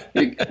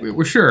got.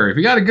 We're sure. If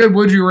you got a good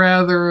would you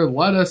rather,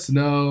 let us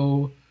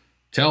know.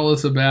 Tell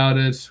us about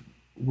it.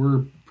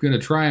 We're going to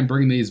try and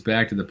bring these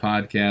back to the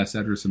podcast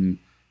after some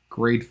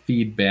great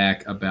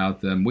feedback about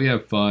them. We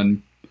have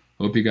fun.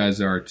 Hope you guys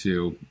are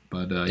too.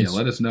 But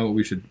let us know what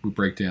we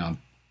break down.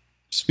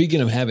 Speaking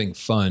of having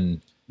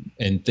fun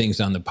and things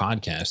on the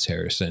podcast,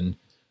 Harrison,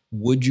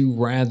 would you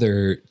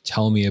rather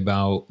tell me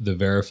about the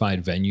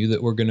verified venue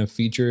that we're going to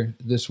feature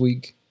this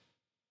week?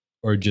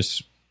 Or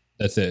just,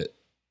 that's it?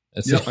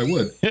 Yep, I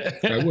would.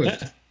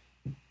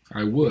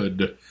 I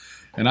would.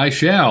 And I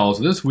shall.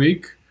 So this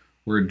week,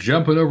 we're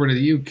jumping over to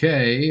the UK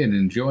and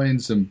enjoying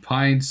some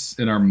pints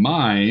in our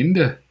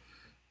mind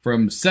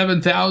from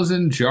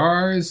 7,000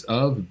 Jars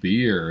of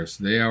Beer.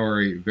 So they are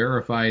a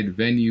verified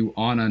venue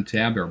on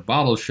Untappd, our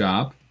bottle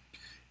shop,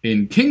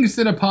 in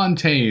Kingston upon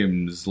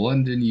Thames,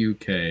 London,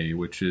 UK,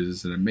 which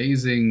is an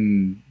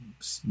amazing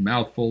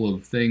mouthful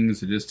of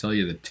things to just tell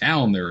you the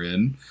town they're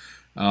in.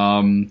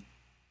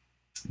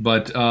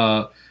 But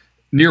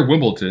near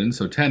Wimbledon,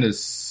 so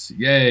tennis,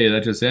 yay,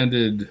 that just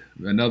ended.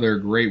 Another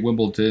great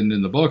Wimbledon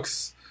in the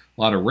books.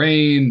 A lot of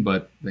rain,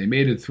 but they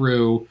made it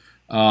through.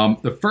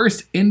 The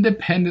first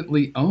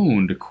independently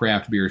owned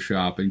craft beer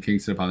shop in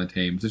Kingston upon the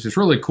Thames. It's just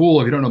really cool.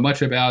 If you don't know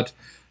much about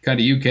kind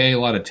of UK, a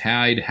lot of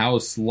tied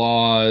house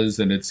laws,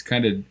 and it's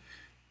kind of,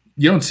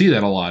 you don't see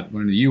that a lot.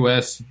 When in the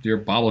US, there are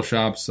bottle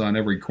shops on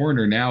every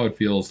corner now, it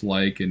feels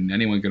like, and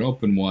anyone can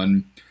open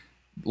one.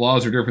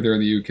 Laws are different there in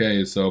the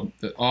UK, so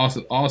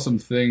awesome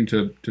thing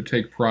to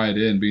take pride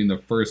in, being the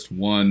first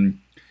one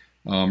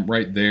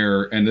right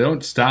there. And they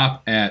don't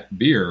stop at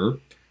beer.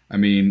 I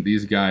mean,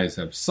 these guys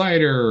have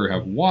cider,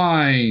 have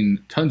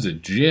wine, tons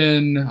of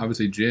gin.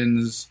 Obviously,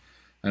 gin's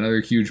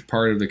another huge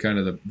part of the kind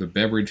of the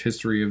beverage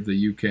history of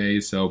the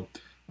UK. So,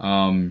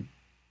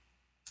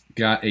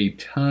 got a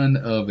ton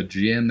of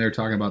gin they're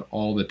talking about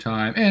all the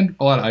time, and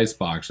a lot of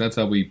icebox. That's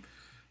how we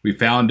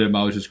found him.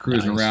 I was just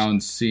cruising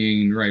around,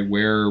 seeing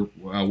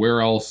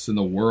where else in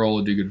the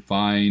world you could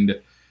find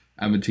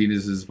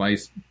Aventinus's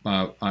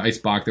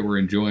icebox that we're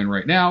enjoying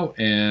right now,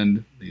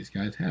 and these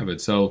guys have it.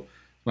 So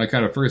my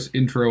kind of first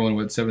intro on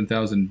what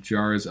 7,000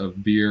 jars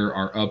of beer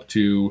are up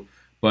to,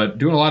 but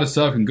doing a lot of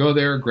stuff. And go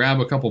there,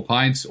 grab a couple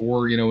pints,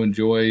 or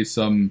enjoy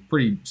some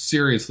pretty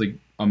seriously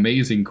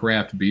amazing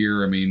craft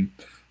beer. I mean,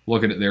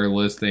 looking at their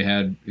list, they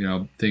had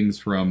things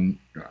from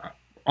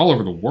all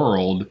over the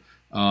world.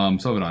 Some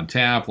of it on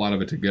tap, a lot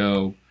of it to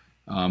go,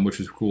 which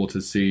is cool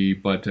to see.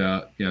 But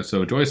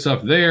so enjoy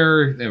stuff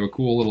there. They have a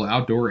cool little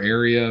outdoor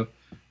area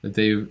that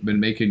they've been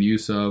making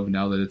use of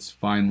now that it's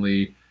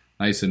finally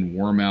nice and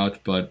warm out.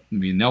 But I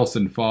mean,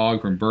 Nelson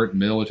Fog from Burnt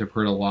Mill, which I've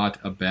heard a lot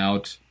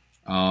about,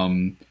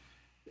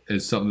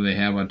 is something they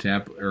have on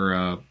tap,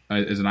 or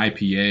as an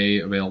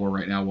IPA available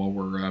right now while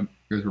we're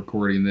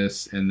recording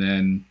this. And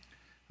then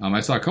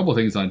I saw a couple of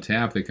things on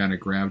tap that kind of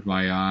grabbed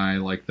my eye,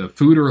 like the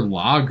Fooder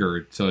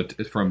Lager. So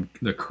it's from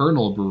the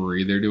Colonel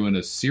Brewery. They're doing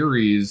a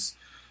series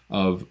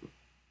of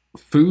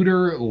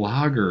Fooder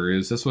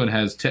Lagers. This one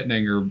has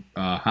Tettnanger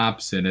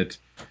hops in it.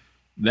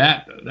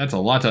 That's a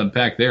lot to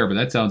unpack there, but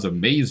that sounds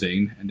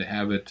amazing, and to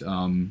have it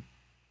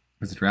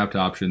as a draft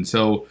option.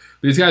 So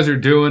these guys are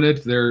doing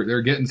it.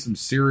 They're getting some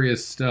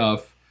serious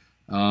stuff.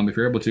 If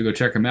you're able to, go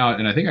check them out.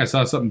 And I think I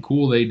saw something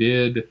cool they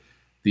did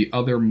the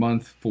other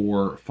month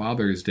for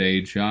Father's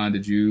Day. John,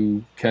 did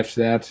you catch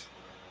that?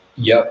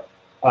 Yep.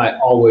 I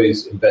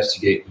always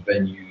investigate the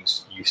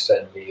venues you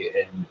send me,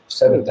 and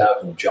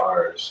 7,000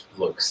 jars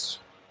looks...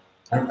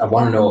 I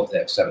want to know if they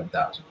have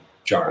 7,000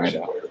 jars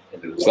in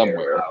the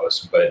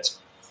warehouse, but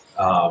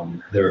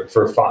they're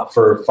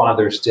for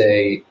Father's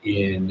Day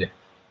in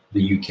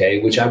the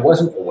UK, which I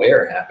wasn't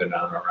aware happened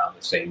on around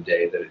the same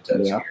day that it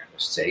does here in the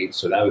States.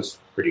 So that was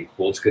pretty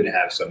cool. It's good to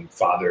have some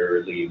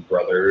fatherly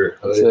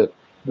brotherhood.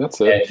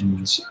 That's it.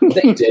 And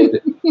they did,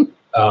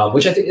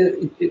 which I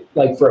think,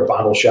 like for a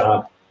bottle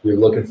shop, you're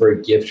looking for a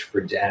gift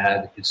for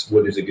dad.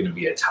 What is it going to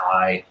be? A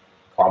tie?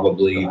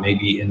 Probably,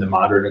 maybe in the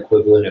modern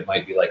equivalent, it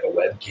might be like a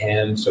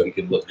webcam, so he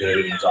can look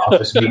good in his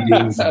office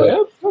meetings.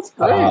 But that's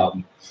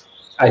great.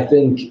 I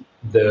think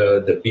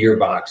the beer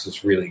box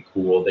is really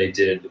cool. They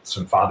did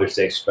some Father's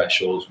Day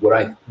specials. What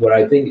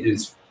I think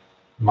is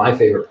my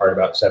favorite part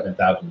about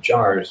 7,000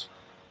 jars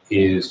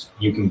is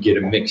you can get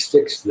a mixed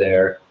sticks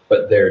there,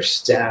 but their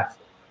staff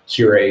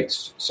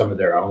curates some of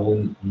their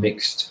own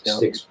mixed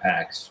six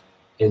packs.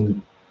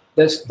 And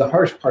that's the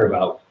hardest part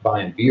about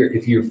buying beer.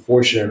 If you're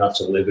fortunate enough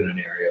to live in an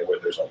area where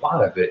there's a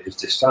lot of it, is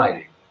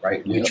deciding,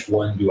 right? Which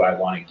one do I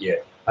want to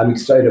get? I'm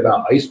excited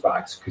about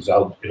Icebox because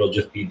it'll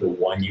just be the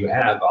one you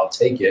have. I'll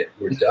take it.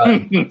 We're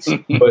done.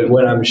 But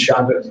when I'm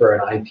shopping for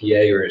an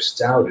IPA or a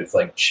stout, it's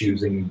like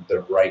choosing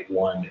the right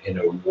one in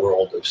a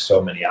world of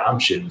so many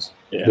options.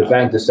 Yeah. The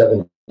fact that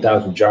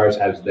 7,000 jars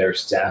has their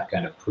staff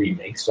kind of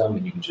pre-make some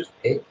and you can just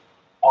pick.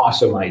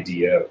 Awesome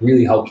idea.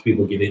 Really helps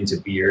people get into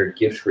beer.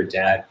 Gift for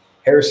dad.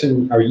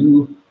 Harrison,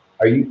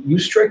 you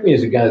strike me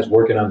as a guy that's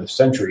working on the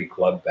Century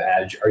Club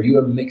badge. Are you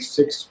a Mixed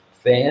Six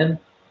fan?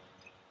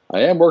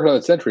 I am working on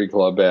the Century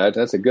Club badge.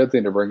 That's a good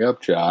thing to bring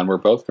up, John. We're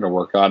both going to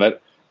work on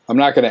it. I'm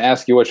not going to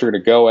ask you what you're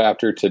going to go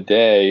after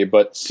today,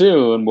 but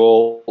soon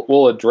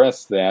we'll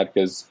address that,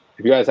 because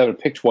if you guys haven't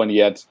picked one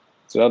yet,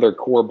 it's another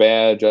core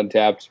badge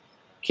Untapped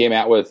came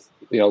out with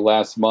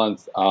last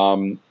month.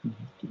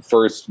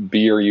 First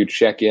beer you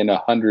check in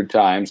 100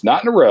 times,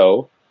 not in a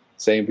row,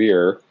 same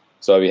beer.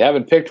 So if you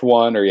haven't picked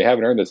one or you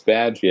haven't earned this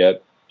badge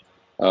yet,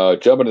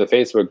 jump into the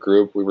Facebook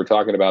group. We were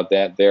talking about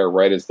that there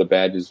right as the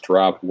badges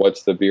dropped.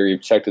 What's the beer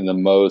you've checked in the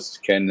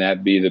most? Can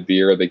that be the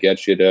beer that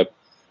gets you to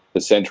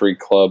the Century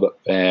Club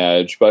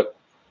badge? But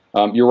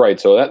you're right.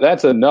 So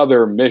that's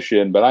another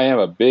mission. But I am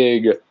a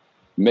big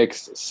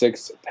mixed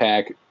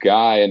six-pack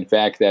guy. In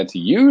fact, that's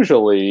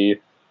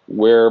usually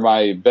where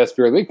my best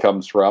beer of the week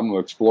comes from. I'm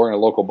exploring a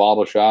local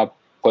bottle shop,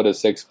 put a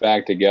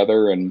six-pack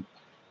together, and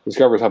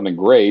discover something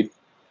great.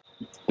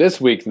 This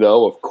week,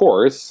 though, of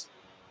course,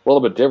 a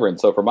little bit different.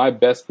 So for my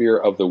best beer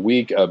of the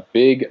week, a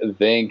big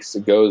thanks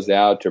goes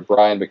out to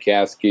Brian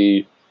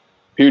McCaskey,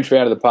 huge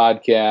fan of the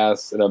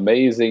podcast, an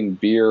amazing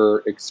beer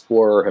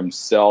explorer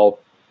himself.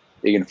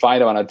 You can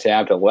find him on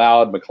Untapped at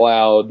Loud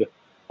McLeod,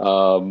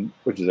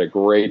 which is a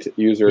great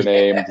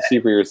username to see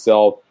for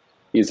yourself.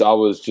 He's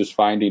always just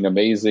finding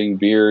amazing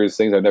beers,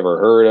 things I've never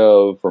heard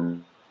of,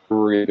 from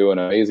brewery doing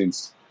amazing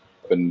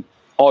stuff in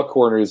all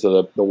corners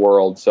of the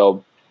world.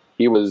 So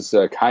he was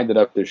kind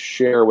enough to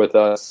share with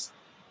us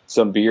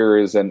some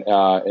beers, and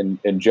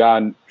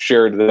John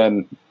shared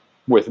then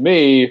with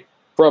me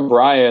from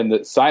Brian the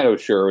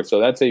Cynosure. So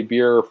that's a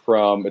beer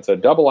it's a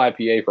double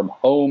IPA from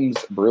Holmes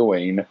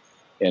Brewing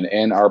in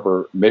Ann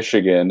Arbor,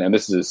 Michigan. And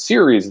this is a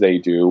series they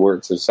do where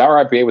it's a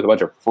sour IPA with a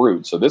bunch of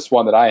fruit. So this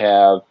one that I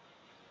have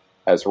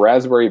has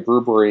raspberry,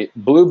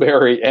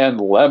 blueberry, and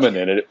lemon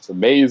in it. It's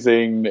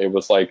amazing. It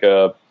was like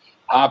a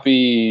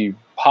hoppy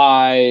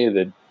pie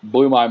that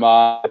blew my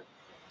mind.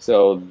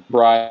 So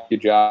Brian,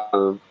 good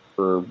job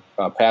for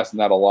passing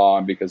that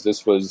along, because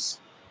this was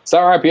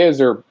sour IPAs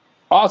are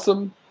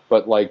awesome,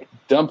 but like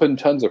dumping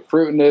tons of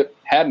fruit in it.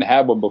 Hadn't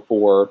had one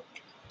before.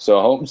 So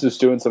Holmes is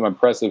doing some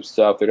impressive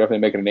stuff. They're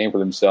definitely making a name for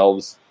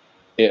themselves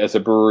as a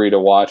brewery to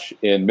watch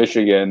in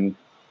Michigan,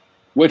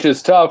 which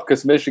is tough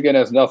because Michigan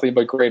has nothing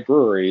but great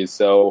breweries.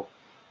 So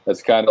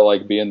that's kind of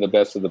like being the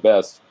best of the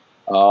best.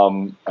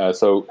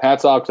 So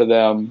hats off to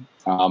them.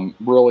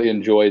 Really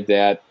enjoyed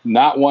that.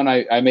 Not one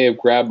I may have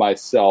grabbed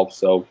myself.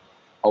 So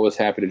always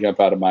happy to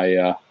jump out of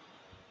my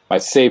my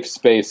safe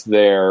space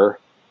there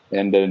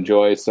and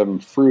enjoy some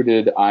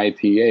fruited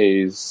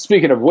IPAs.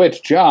 Speaking of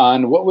which,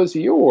 John, what was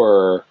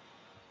your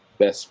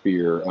best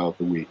beer of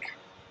the week?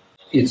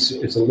 It's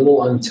a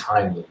little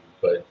untimely,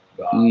 but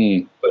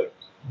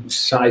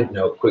side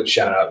note, quick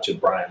shout out to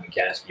Brian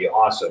McCaskey,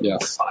 awesome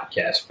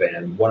podcast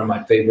fan. One of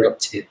my favorite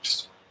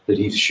tips that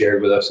he's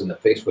shared with us in the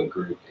Facebook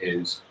group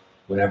is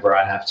whenever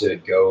I have to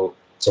go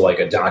to like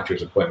a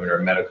doctor's appointment or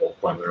a medical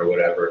appointment or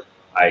whatever,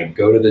 I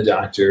go to the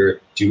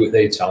doctor, do what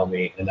they tell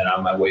me, and then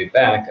on my way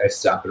back, I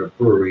stop at a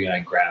brewery and I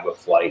grab a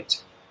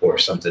flight or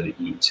something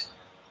to eat.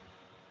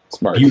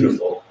 Smart.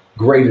 Beautiful.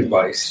 Great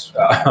advice.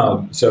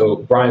 So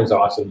Brian's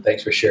awesome.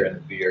 Thanks for sharing the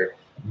beer.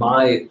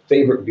 My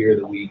favorite beer of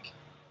the week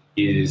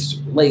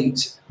is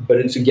late, but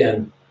it's,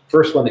 again,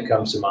 first one that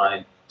comes to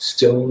mind,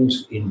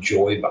 Stone's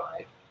Enjoy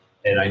By.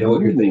 And I know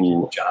what you're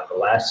thinking, John. The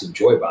last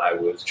Enjoy By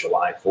was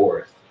July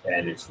 4th,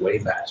 and it's way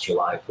past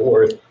July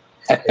 4th.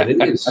 And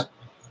it is.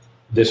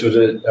 This was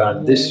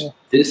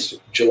this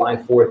July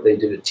 4th, they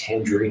did a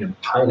tangerine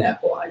and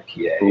pineapple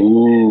IPA.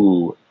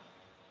 Ooh.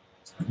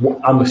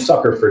 I'm a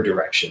sucker for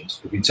directions.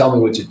 If you tell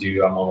me what to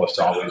do, I'm almost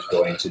always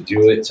going to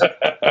do it.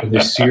 And the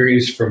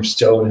series from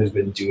Stone has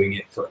been doing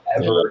it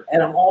forever.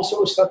 And I'm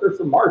also a sucker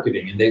for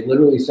marketing. And they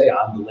literally say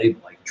on the label,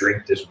 like,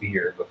 drink this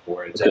beer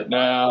before it's out.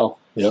 Now.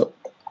 Yep.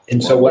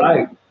 And so when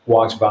I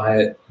walked by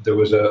it, there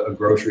was a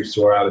grocery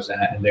store I was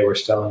at, and they were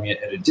selling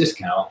it at a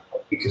discount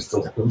because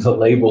the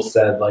label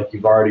said, like,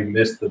 you've already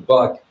missed the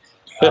buck.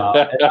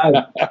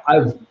 And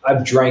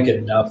I've drank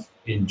enough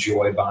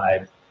Enjoy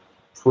By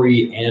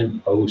pre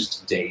and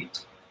post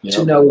date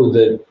to know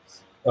that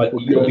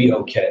you'll be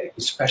okay,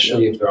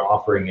 especially if they're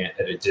offering it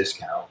at a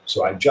discount.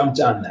 So I jumped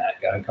on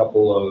that, got a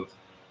couple of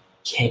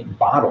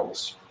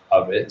bottles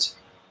of it,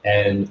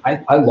 and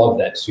I love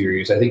that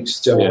series. I think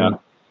Stone,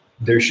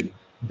 there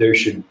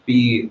should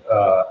be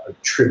a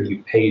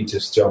tribute paid to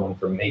Stone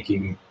for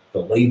making the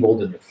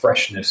labeled and the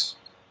freshness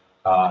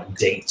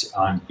date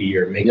on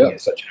beer, making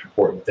it such an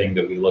important thing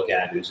that we look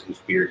at as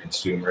beer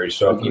consumers.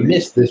 So if you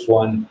missed this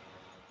one,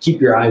 keep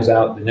your eyes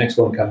out. The next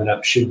one coming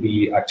up should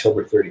be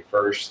October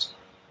 31st.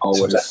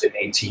 So that's an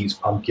AT's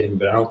pumpkin,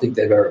 but I don't think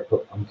they've ever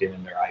put pumpkin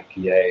in their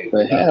IPA.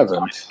 They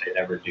haven't. They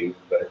never do.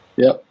 But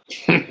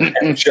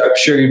I'm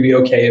sure you'd be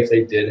okay if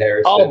they did,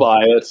 Harrison. I'll buy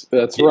it.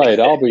 That's right.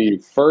 I'll be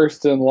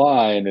first in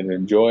line and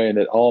enjoying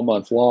it all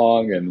month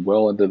long and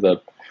well into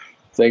the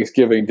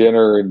Thanksgiving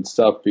dinner and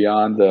stuff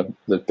beyond the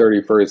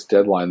 31st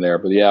deadline there.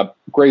 But yeah,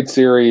 great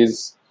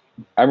series.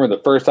 I remember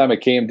the first time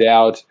it came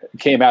out,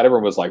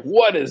 everyone was like,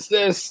 "What is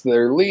this?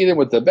 They're leading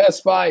with the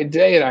Best Buy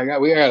date.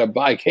 We got to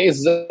buy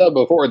cases of it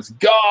before it's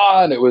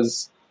gone." It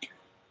was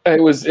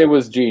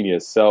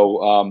genius.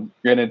 So,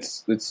 and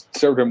it's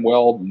served them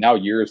well now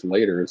years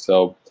later.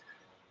 So,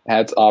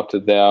 hats off to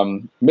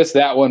them. Missed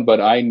that one,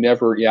 but I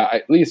never. Yeah,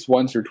 at least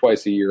once or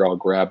twice a year I'll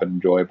grab and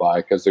Enjoy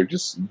By because they're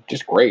just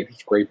great.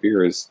 It's great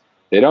beers.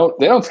 They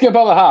don't skip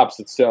on the hops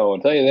at Stone.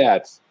 I'll tell you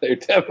that. They're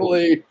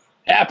definitely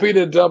happy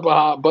to dump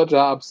a bunch of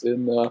hops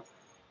into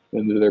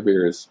their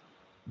beers.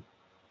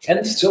 And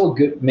it's still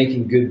good,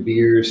 making good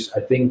beers. I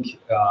think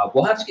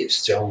we'll have to get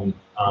Stone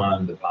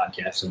on the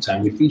podcast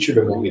sometime. We featured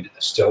him when we did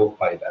the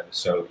Stovepipe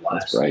episode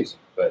last season.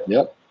 But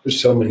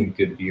there's so many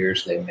good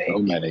beers they make. So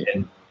many.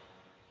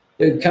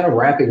 And kind of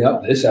wrapping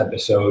up this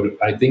episode,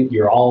 I think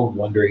you're all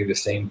wondering the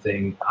same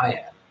thing I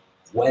am.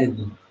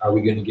 When are we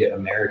going to get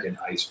American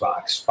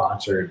Icebox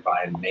sponsored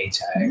by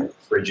Maytag or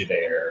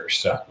Frigidaire or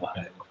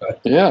someone?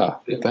 But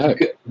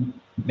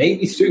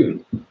maybe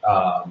soon,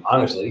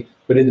 honestly.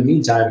 But in the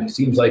meantime, it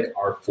seems like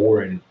our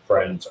foreign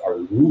friends are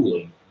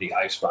ruling the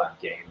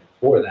Icebox game. And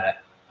for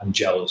that, I'm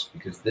jealous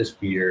because this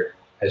beer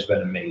has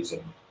been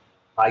amazing.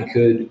 I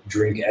could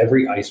drink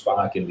every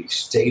Icebox in the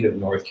state of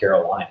North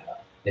Carolina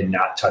and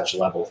not touch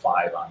level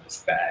 5 on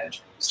this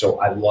badge. So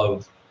I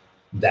love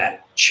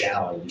that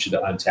challenge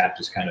that Untappd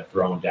has kind of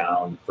thrown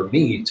down for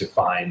me to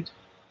find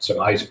some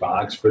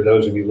Icebox. For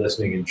those of you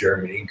listening in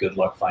Germany, good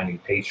luck finding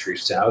pastry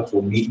stouts.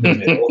 We'll meet in the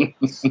middle.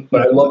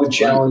 But I love a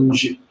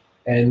challenge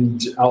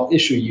And I'll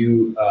issue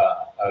you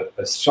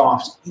a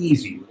soft,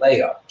 easy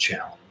layup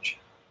challenge.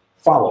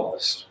 Follow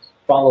us.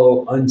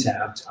 Follow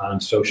Untapped on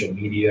social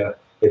media.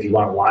 If you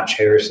want to watch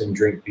Harrison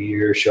drink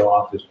beer, show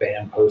off his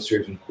band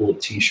posters and cool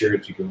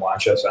t-shirts, you can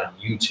watch us on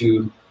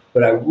YouTube.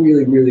 But I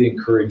really, really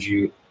encourage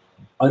you,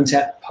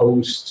 Untapped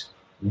post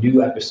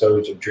new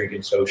episodes of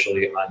Drinking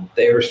Socially on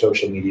their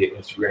social media,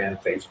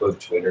 Instagram, Facebook,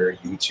 Twitter,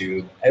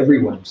 YouTube,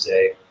 every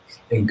Wednesday.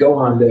 And go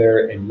on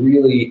there and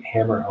really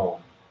hammer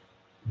home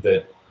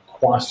that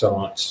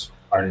croissants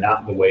are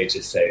not the way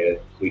to say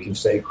it. We can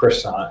say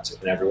croissant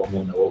and everyone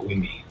will know what we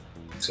mean.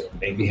 So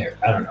maybe here,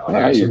 I don't know.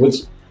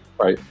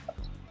 Right.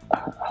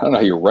 I don't know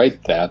how you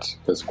write that,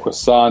 because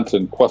croissant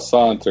and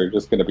croissant are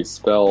just going to be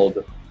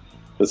spelled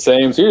the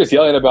same. So you're just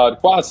yelling about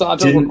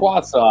croissant over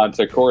croissant.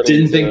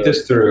 Didn't think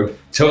this through.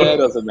 Totally. That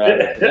doesn't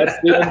matter. That's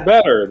even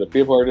better. The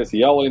people are just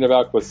yelling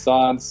about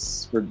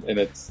croissants, and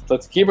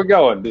let's keep it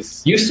going.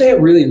 You say it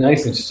really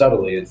nice and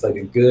subtly. It's like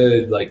a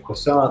good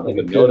croissant.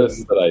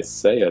 Notice that I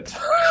say it.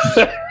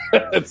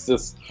 It's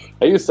just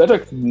I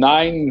took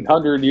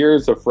 900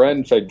 years of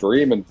French. I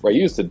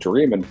used to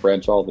dream in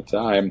French all the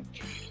time.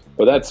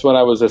 But that's when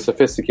I was a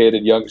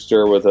sophisticated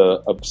youngster with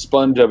a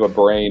sponge of a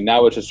brain.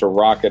 Now it's just a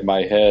rock in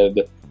my head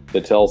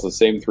that tells the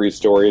same 3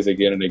 stories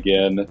again and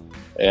again.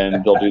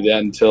 And they'll do that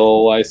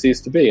until I cease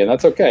to be. And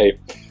that's okay.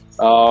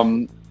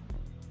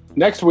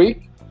 Next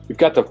week, we've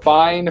got the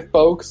fine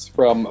folks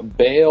from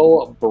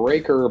Bale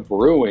Breaker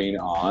Brewing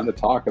on to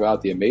talk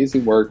about the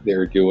amazing work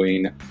they're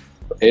doing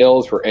for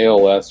ales for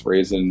ALS,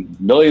 raising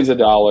millions of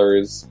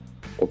dollars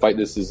to fight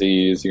this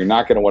disease. You're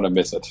not going to want to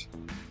miss it.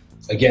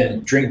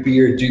 Again, drink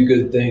beer, do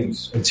good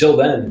things. Until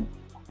then,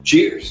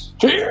 cheers.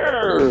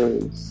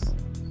 Cheers.